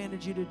has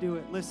commanded you to do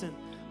it. Listen,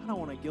 I don't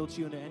want to guilt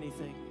you into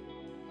anything.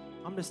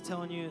 I'm just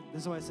telling you,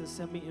 this is why it says,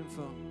 send me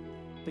info,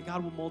 that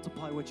God will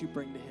multiply what you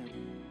bring to him.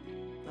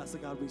 That's the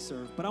God we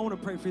serve. But I want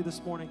to pray for you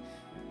this morning.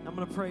 I'm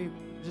going to pray.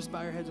 Just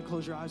bow your heads and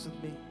close your eyes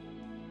with me.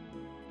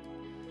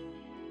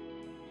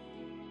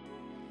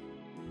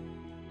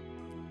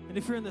 And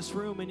if you're in this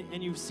room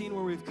and you've seen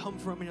where we've come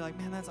from, and you're like,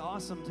 man, that's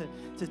awesome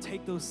to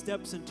take those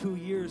steps in 2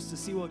 years to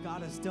see what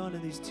God has done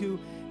in these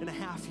 2.5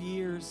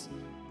 years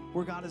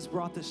where God has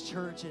brought this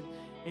church, and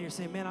you're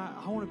saying, man,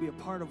 I want to be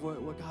a part of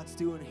what God's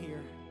doing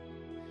here.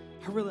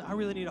 I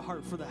really need a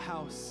heart for the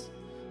house.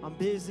 I'm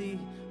busy.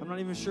 I'm not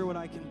even sure what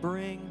I can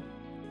bring.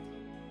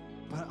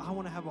 But I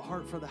want to have a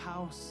heart for the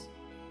house.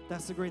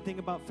 That's the great thing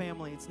about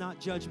family. It's not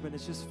judgment,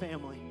 it's just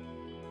family.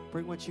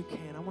 Bring what you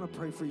can. I want to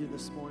pray for you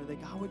this morning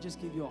that God would just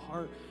give you a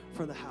heart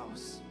for the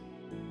house.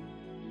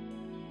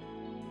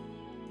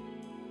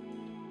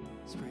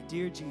 Let's pray.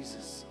 Dear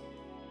Jesus,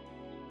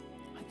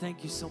 I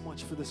thank you so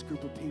much for this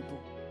group of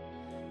people.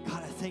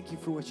 God, I thank you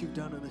for what you've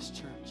done in this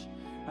church.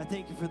 I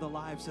thank you for the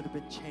lives that have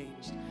been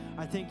changed.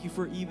 I thank you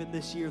for even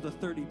this year, the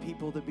 30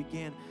 people that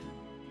began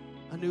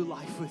a new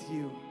life with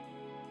you.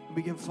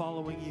 Begin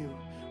following you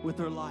with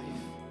their life,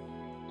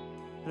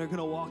 and are going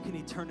to walk in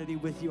eternity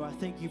with you. I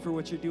thank you for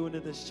what you're doing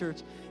in this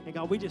church. And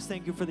God, we just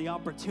thank you for the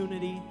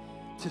opportunity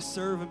to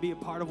serve and be a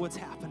part of what's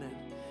happening.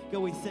 God,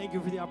 we thank you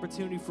for the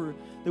opportunity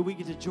that we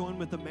get to join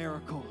with the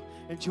miracle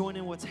and join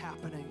in what's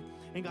happening.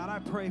 And God, I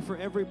pray for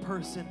every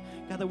person,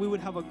 God, that we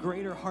would have a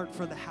greater heart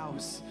for the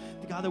house.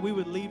 God, that we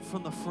would lead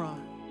from the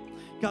front.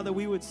 God, that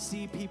we would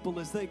see people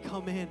as they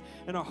come in,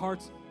 and our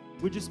hearts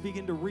would just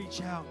begin to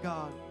reach out,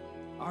 God.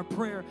 Our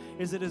prayer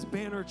is that as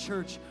Banner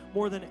Church,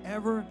 more than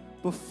ever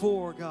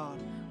before, God,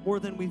 more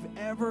than we've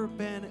ever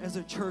been as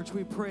a church,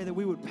 we pray that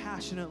we would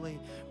passionately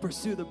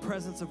pursue the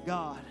presence of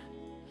God.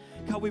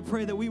 God, we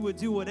pray that we would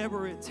do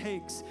whatever it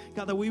takes.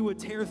 God, that we would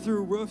tear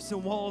through roofs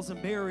and walls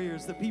and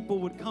barriers, that people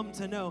would come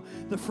to know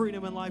the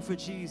freedom and life of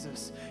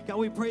Jesus. God,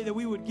 we pray that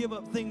we would give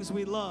up things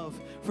we love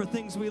for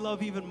things we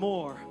love even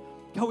more.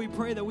 God, we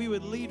pray that we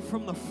would lead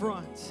from the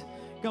front.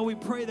 God, we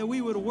pray that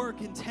we would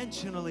work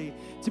intentionally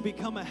to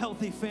become a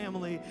healthy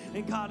family.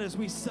 And God, as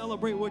we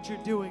celebrate what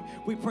you're doing,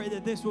 we pray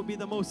that this will be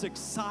the most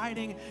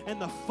exciting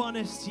and the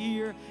funnest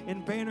year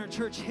in Banner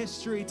Church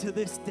history to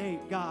this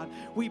date, God.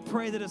 We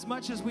pray that as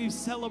much as we've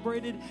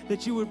celebrated,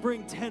 that you would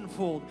bring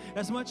tenfold.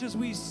 As much as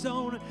we've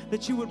sown,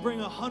 that you would bring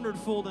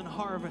 100-fold in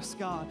harvest,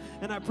 God.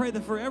 And I pray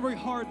that for every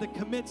heart that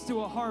commits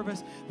to a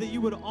harvest, that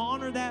you would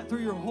honor that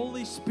through your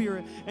Holy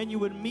Spirit, and you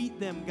would meet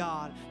them,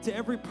 God, to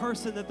every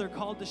person that they're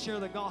called to share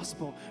the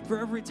gospel. For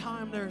every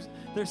time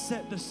they're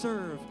set to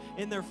serve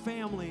in their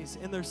families,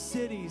 in their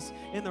cities,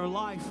 in their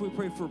life, we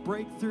pray for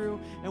breakthrough,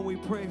 and we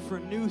pray for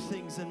new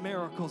things and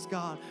miracles,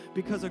 God,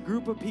 because a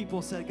group of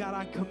people said, God,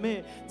 I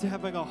commit to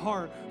having a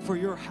heart for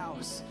your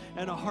house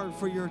and a heart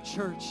for your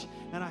church.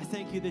 And I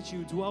thank you that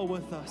you dwell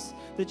with us,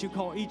 that you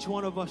call each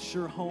one of us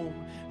your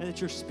home, and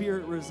that your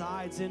Spirit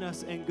resides in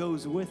us and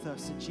goes with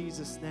us. In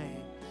Jesus'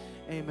 name,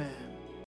 amen.